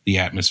the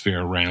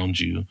atmosphere around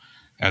you,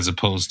 as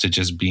opposed to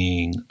just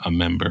being a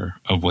member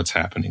of what's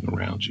happening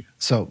around you.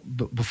 So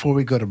before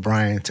we go to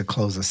Brian to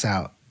close us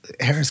out,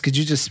 Harris, could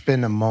you just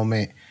spend a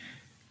moment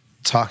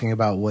talking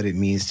about what it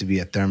means to be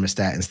a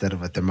thermostat instead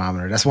of a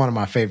thermometer? That's one of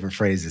my favorite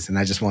phrases, and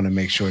I just want to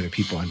make sure that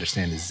people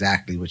understand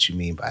exactly what you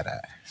mean by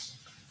that.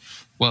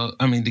 Well,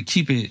 to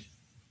keep it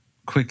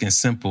quick and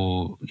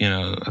simple,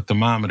 a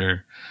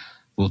thermometer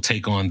will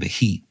take on the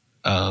heat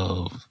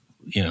of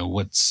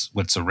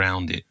what's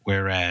around it,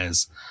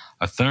 whereas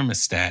a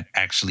thermostat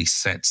actually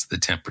sets the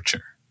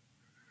temperature.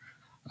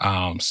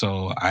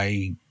 So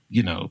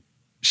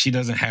she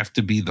doesn't have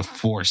to be the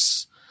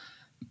force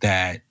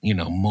that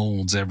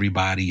molds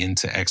everybody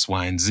into X,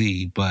 Y, and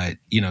Z. But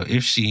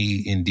if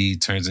she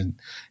indeed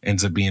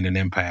ends up being an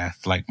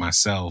empath like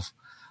myself,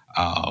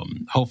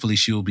 hopefully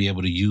she will be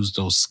able to use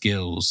those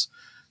skills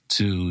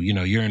to,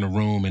 you're in a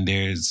room and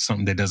there's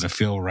something that doesn't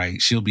feel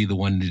right. She'll be the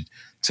one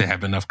to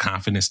have enough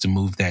confidence to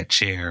move that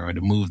chair or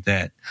to move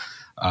that,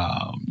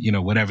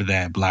 whatever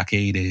that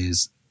blockade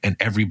is, and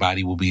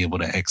everybody will be able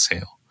to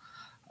exhale.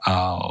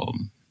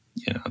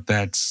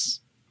 That's,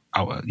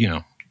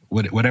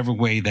 whatever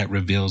way that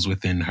reveals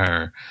within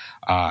her,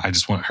 I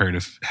just want her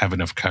to have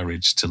enough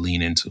courage to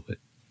lean into it.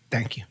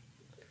 Thank you.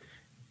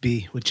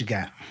 B, what you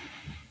got?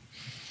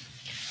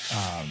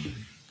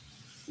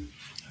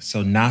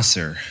 So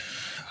Nasser,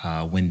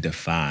 when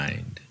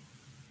defined,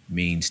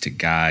 means to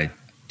guide,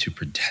 to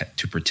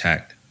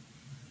protect,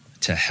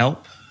 to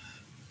help,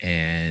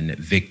 and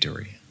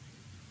victory.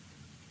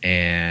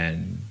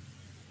 And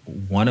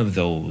one of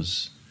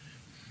those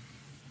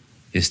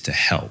is to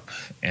help.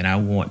 And I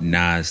want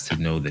Nas to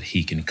know that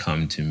he can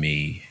come to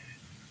me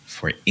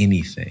for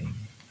anything.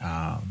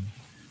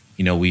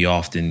 We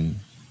often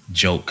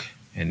joke,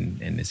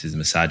 and this is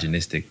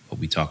misogynistic, but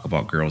we talk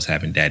about girls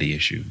having daddy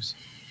issues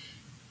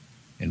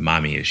and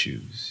mommy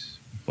issues.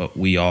 But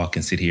we all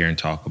can sit here and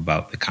talk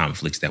about the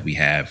conflicts that we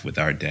have with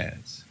our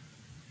dads.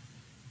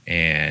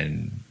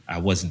 And I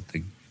wasn't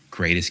the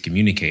greatest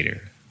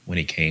communicator when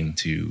it came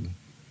to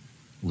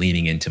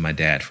leaning into my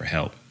dad for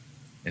help.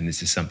 And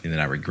this is something that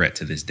I regret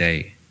to this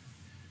day.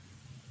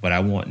 But I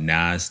want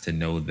Nas to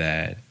know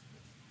that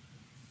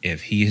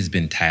if he has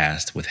been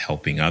tasked with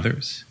helping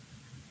others,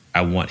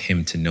 I want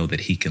him to know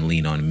that he can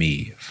lean on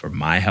me for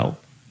my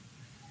help.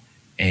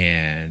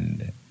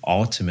 And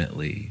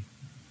ultimately,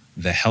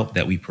 the help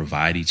that we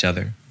provide each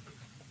other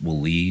will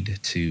lead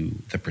to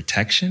the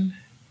protection.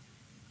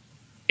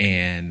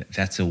 And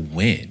that's a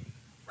win,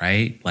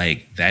 right?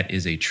 Like, that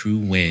is a true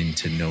win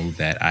to know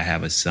that I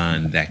have a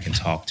son that can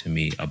talk to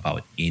me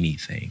about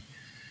anything.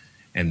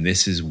 And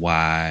this is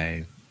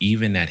why,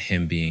 even at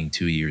him being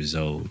 2 years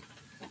old,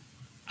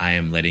 I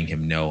am letting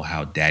him know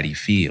how daddy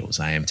feels.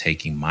 I am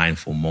taking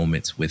mindful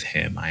moments with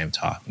him. I am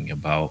talking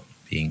about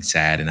being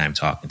sad, and I'm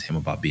talking to him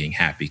about being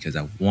happy, because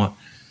I want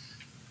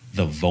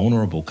the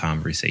vulnerable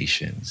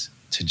conversations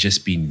to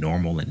just be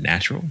normal and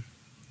natural.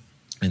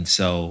 And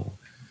so,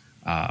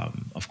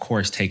 of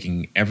course,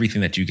 taking everything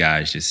that you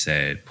guys just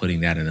said,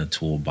 putting that in a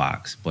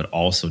toolbox, but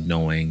also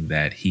knowing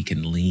that he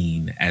can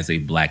lean as a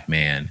Black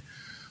man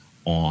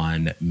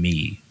on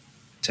me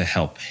to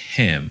help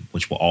him,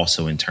 which will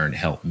also in turn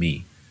help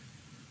me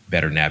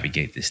better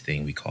navigate this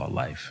thing we call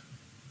life.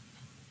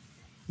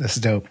 That's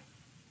dope.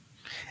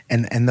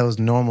 And those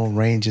normal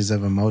ranges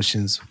of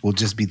emotions will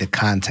just be the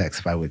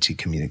context by which he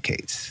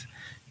communicates.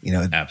 You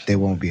know, Absolutely. They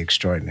won't be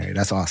extraordinary.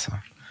 That's awesome.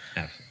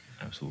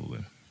 Absolutely.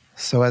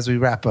 So as we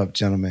wrap up,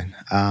 gentlemen,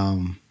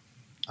 I'm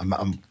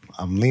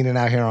leaning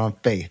out here on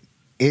faith.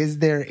 Is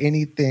there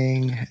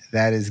anything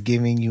that is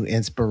giving you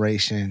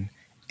inspiration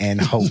and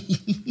hope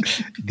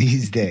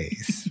these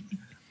days?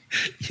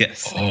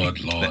 Yes. Lord.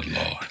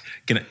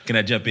 Can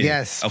I jump in?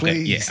 Yes,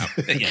 okay. please.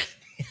 Yeah. Yeah.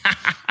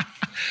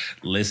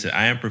 Listen,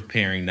 I am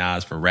preparing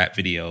Nas for rap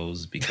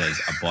videos because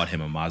I bought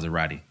him a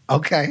Maserati.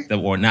 Okay.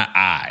 Or not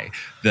I.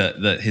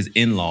 His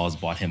in-laws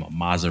bought him a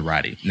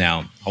Maserati.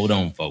 Now, hold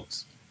on,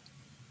 folks.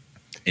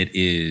 It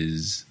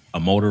is a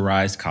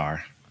motorized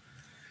car,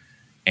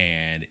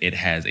 and it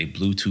has a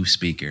Bluetooth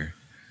speaker.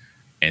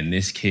 And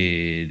this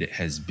kid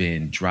has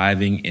been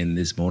driving in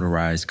this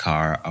motorized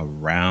car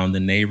around the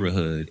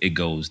neighborhood. It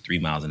goes 3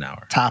 miles an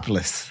hour.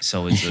 Topless.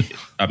 So it's,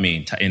 and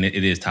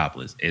it is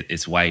topless.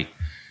 It's white.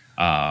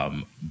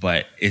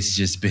 But it's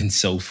just been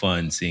so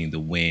fun seeing the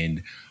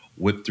wind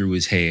whip through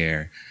his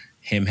hair,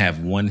 him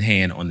have one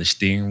hand on the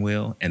steering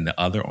wheel and the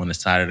other on the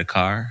side of the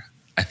car.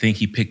 I think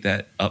he picked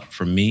that up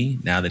from me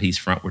now that he's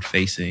frontward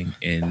facing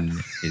in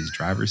his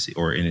driver's seat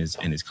or in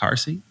his car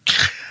seat.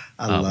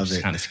 I love which is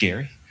it. kind of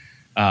scary.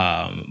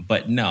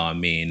 But no, I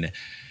mean,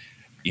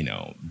 you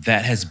know,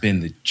 that has been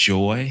the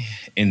joy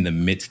in the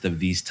midst of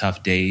these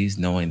tough days,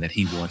 knowing that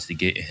he wants to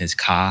get in his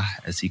car,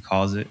 as he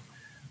calls it.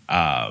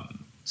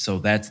 So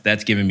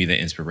that's given me the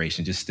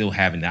inspiration, just still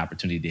having the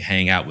opportunity to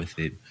hang out with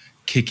it,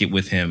 kick it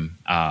with him,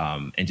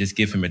 and just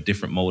give him a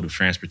different mode of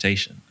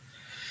transportation.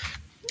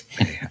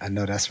 Hey, I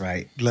know that's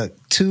right. Look,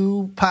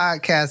 2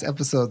 podcast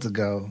episodes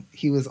ago,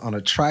 he was on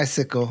a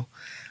tricycle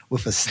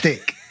with a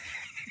stick.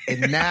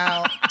 And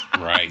now,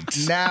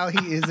 now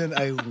he is in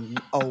a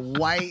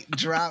white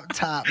drop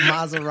top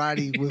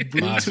Maserati with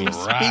Bluetooth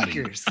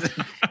speakers.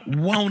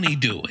 Won't he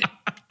do it?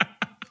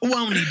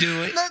 Won't he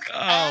do it? Look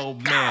Oh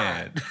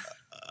man.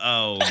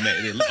 Oh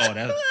man. Oh,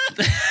 that.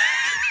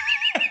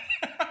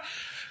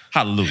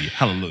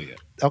 Hallelujah.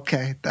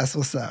 Okay, that's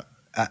what's up.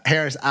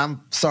 Harris,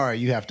 I'm sorry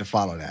you have to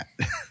follow that.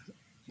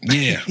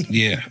 Yeah.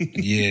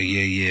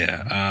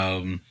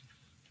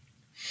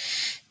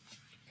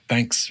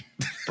 Thanks,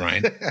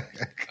 Brian. So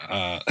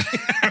I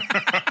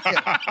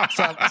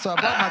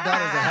bought my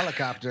daughters a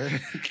helicopter.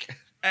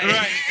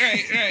 Right.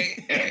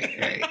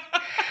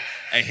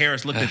 Hey,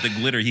 Harris looked at the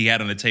glitter he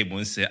had on the table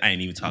and said, I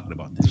ain't even talking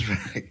about this.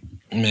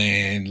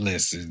 Man,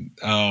 listen.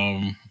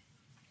 The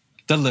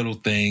little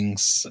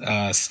things.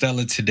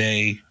 Stella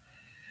today,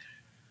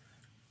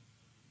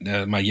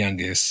 my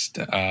youngest,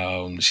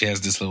 she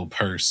has this little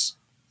purse.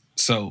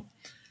 So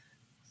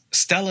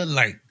Stella,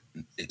 like,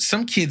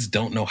 some kids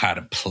don't know how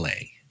to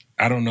play.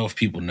 I don't know if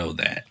people know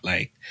that.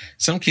 Like,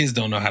 some kids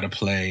don't know how to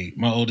play.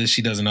 My oldest,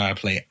 she doesn't know how to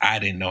play. I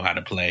didn't know how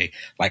to play.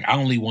 Like, I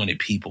only wanted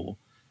people.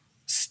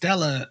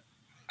 Stella,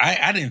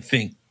 I didn't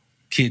think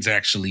kids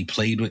actually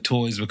played with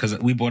toys because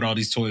we bought all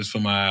these toys for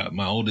my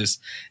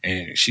oldest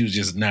and she was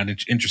just not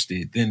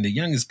interested. Then the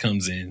youngest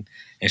comes in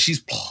and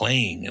she's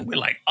playing and we're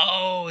like,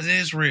 oh, it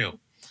is real.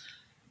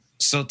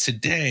 So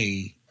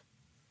today,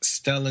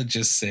 Stella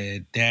just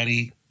said,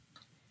 Daddy,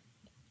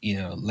 you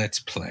know, let's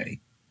play.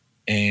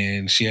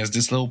 And she has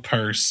this little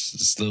purse,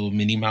 this little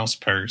Minnie Mouse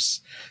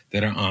purse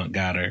that her aunt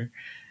got her.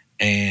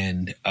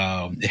 And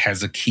it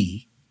has a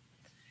key.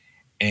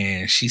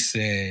 And she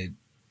said,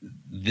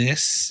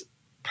 this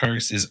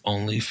purse is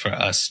only for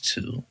us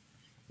two.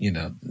 You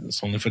know,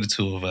 it's only for the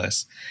two of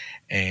us.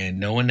 And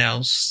no one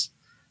else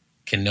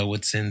can know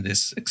what's in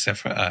this except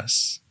for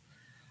us.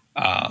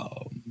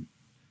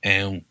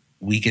 And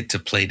we get to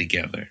play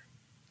together.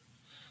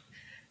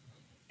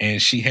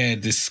 And she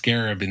had this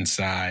scarab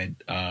inside.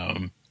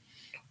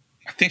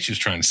 I think she was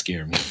trying to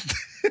scare me.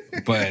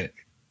 But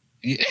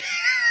yeah.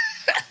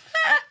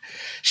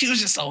 She was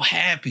just so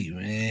happy,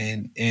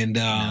 man. And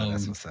No,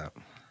 that's what's up.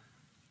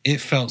 It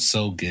felt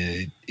so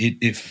good.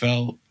 It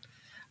felt,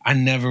 I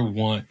never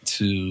want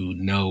to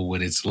know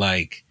what it's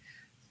like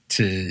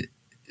to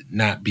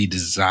not be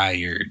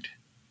desired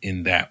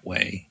in that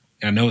way.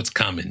 I know it's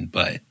coming,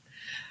 but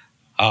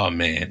oh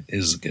man, it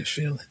was a good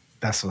feeling.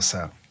 That's what's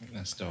up.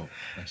 That's dope.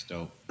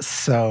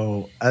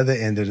 So, other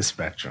end of the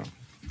spectrum,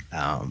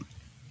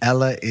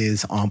 Ella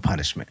is on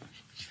punishment,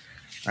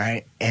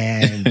 right?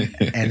 And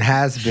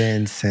has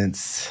been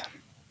since,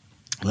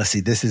 let's see,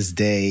 this is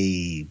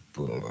day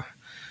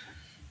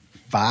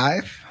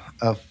 5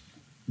 of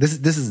this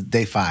is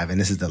day 5, and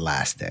this is the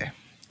last day.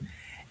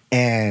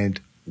 And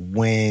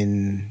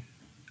when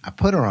I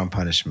put her on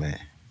punishment,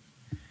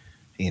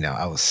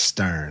 I was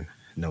stern.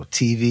 No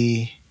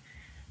TV,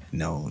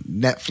 no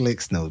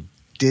Netflix, no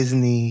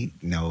Disney,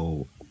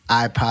 no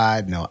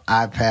iPod, no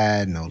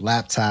iPad, no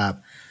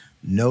laptop,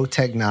 no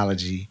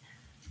technology.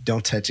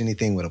 Don't touch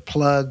anything with a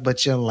plug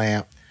but your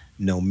lamp.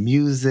 No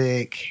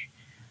music.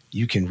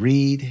 You can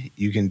read,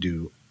 you can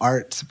do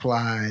art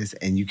supplies,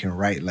 and you can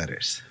write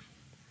letters.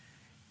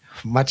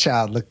 My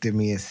child looked at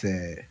me and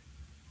said,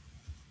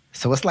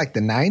 "So it's like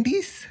the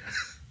 90s?"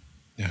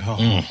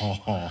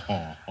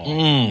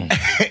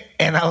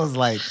 And I was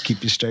like,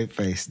 "Keep your straight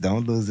face.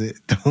 Don't lose it.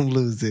 Don't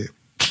lose it."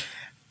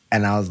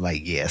 And I was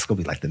like, "Yeah, it's going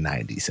to be like the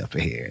 90s up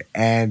in here."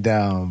 And,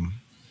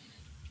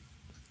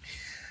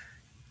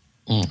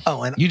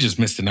 and you just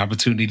missed an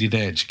opportunity to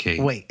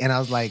educate. Wait, and I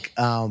was like,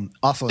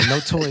 also, no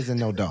toys and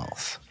no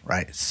dolls,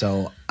 right?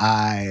 So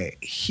I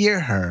hear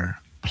her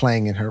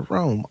playing in her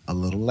room a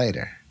little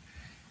later.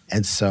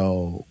 And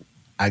so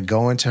I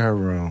go into her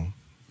room,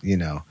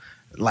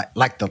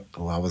 like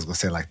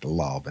the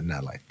law, but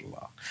not like the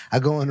law. I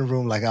go in the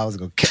room like I was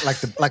going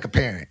to like a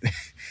parent.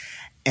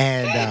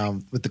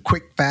 And with the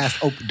quick, fast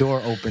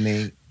door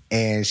opening,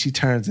 and she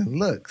turns and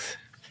looks,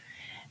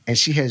 and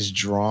she has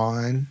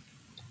drawn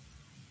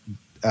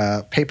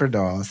paper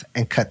dolls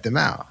and cut them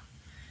out,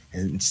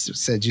 and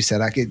said, "You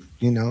said I could,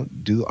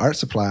 do art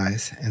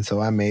supplies," and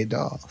so I made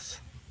dolls.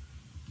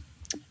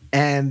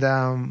 And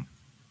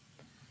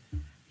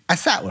I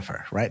sat with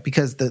her, right?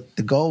 Because the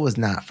goal was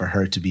not for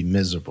her to be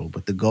miserable,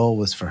 but the goal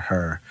was for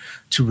her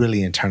to really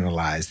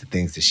internalize the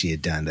things that she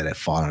had done that had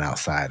fallen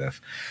outside of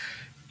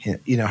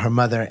her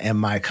mother and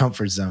my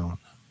comfort zone.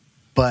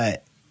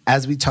 But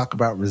as we talk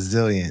about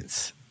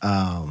resilience,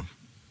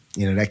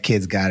 that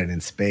kid's got it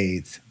in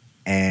spades.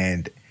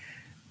 And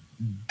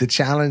the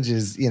challenge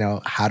is,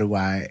 how do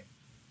I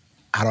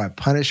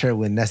punish her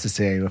when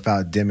necessary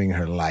without dimming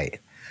her light?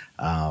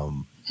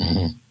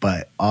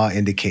 But all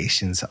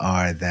indications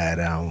are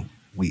that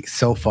we've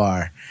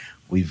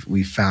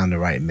found the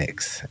right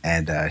mix,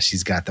 and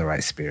she's got the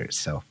right spirit.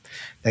 So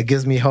that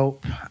gives me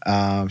hope.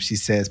 She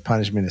says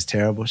punishment is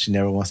terrible. She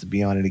never wants to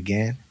be on it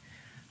again.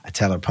 I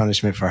tell her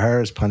punishment for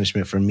her is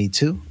punishment for me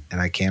too,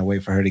 and I can't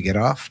wait for her to get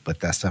off, but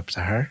that's up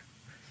to her.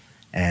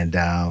 And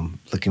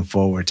looking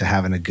forward to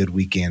having a good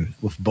weekend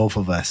with both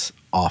of us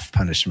off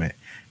punishment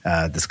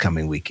this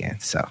coming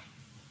weekend. So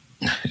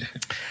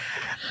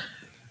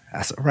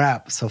that's a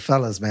wrap. So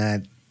fellas,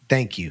 man,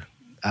 thank you.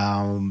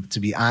 To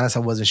be honest, I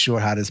wasn't sure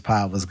how this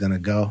pod was going to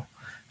go.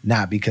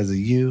 Not because of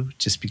you,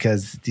 just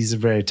because these are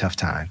very tough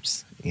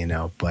times,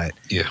 but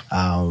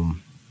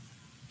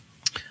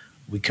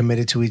we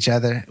committed to each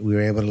other. We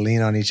were able to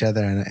lean on each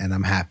other, and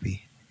I'm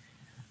happy.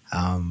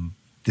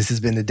 This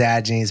has been the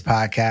Dad Jeans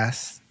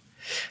Podcast.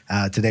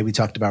 Today we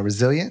talked about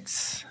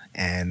resilience.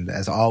 And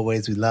as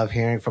always, we love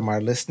hearing from our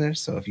listeners.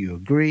 So if you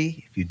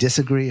agree, if you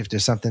disagree, if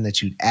there's something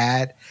that you'd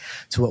add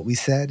to what we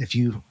said, if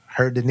you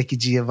heard the Nikki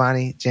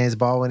Giovanni, James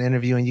Baldwin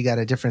interview and you got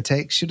a different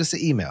take, shoot us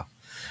an email.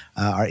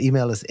 Our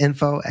email is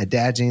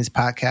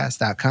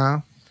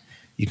info@dadjeanspodcast.com.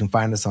 You can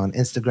find us on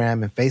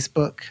Instagram and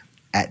Facebook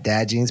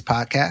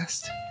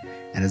 @dadjeanspodcast.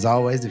 And as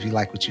always, if you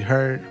like what you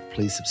heard,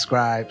 please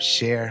subscribe,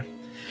 share,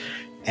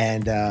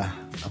 and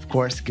of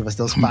course, give us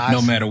those 5.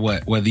 No matter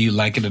what, whether you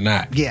like it or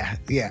not. Yeah.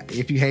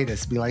 If you hate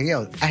us, be like,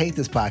 "Yo, I hate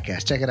this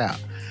podcast. Check it out."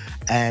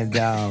 And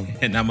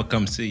and I'm gonna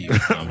come see you.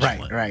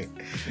 Right.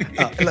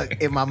 Look,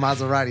 in my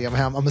Maserati,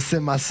 I'm gonna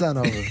send my son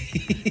over.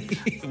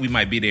 We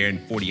might be there in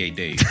 48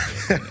 days.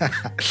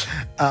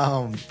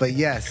 But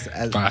yes,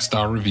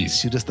 5-star reviews.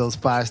 Shoot us those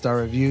 5-star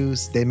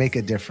reviews. They make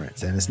a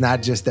difference, and it's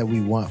not just that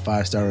we want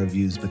 5-star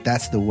reviews, but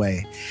that's the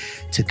way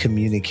to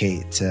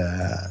communicate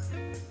to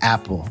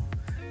Apple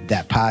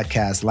that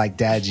podcasts like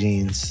Dad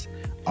Jeans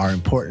are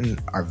important,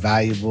 are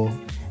valuable,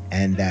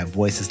 and that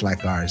voices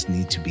like ours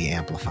need to be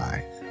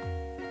amplified.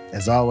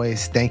 As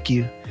always, thank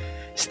you.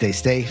 Stay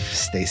safe,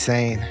 stay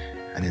sane,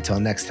 and until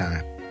next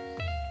time,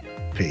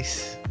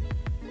 peace.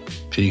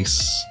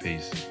 Peace.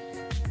 Peace.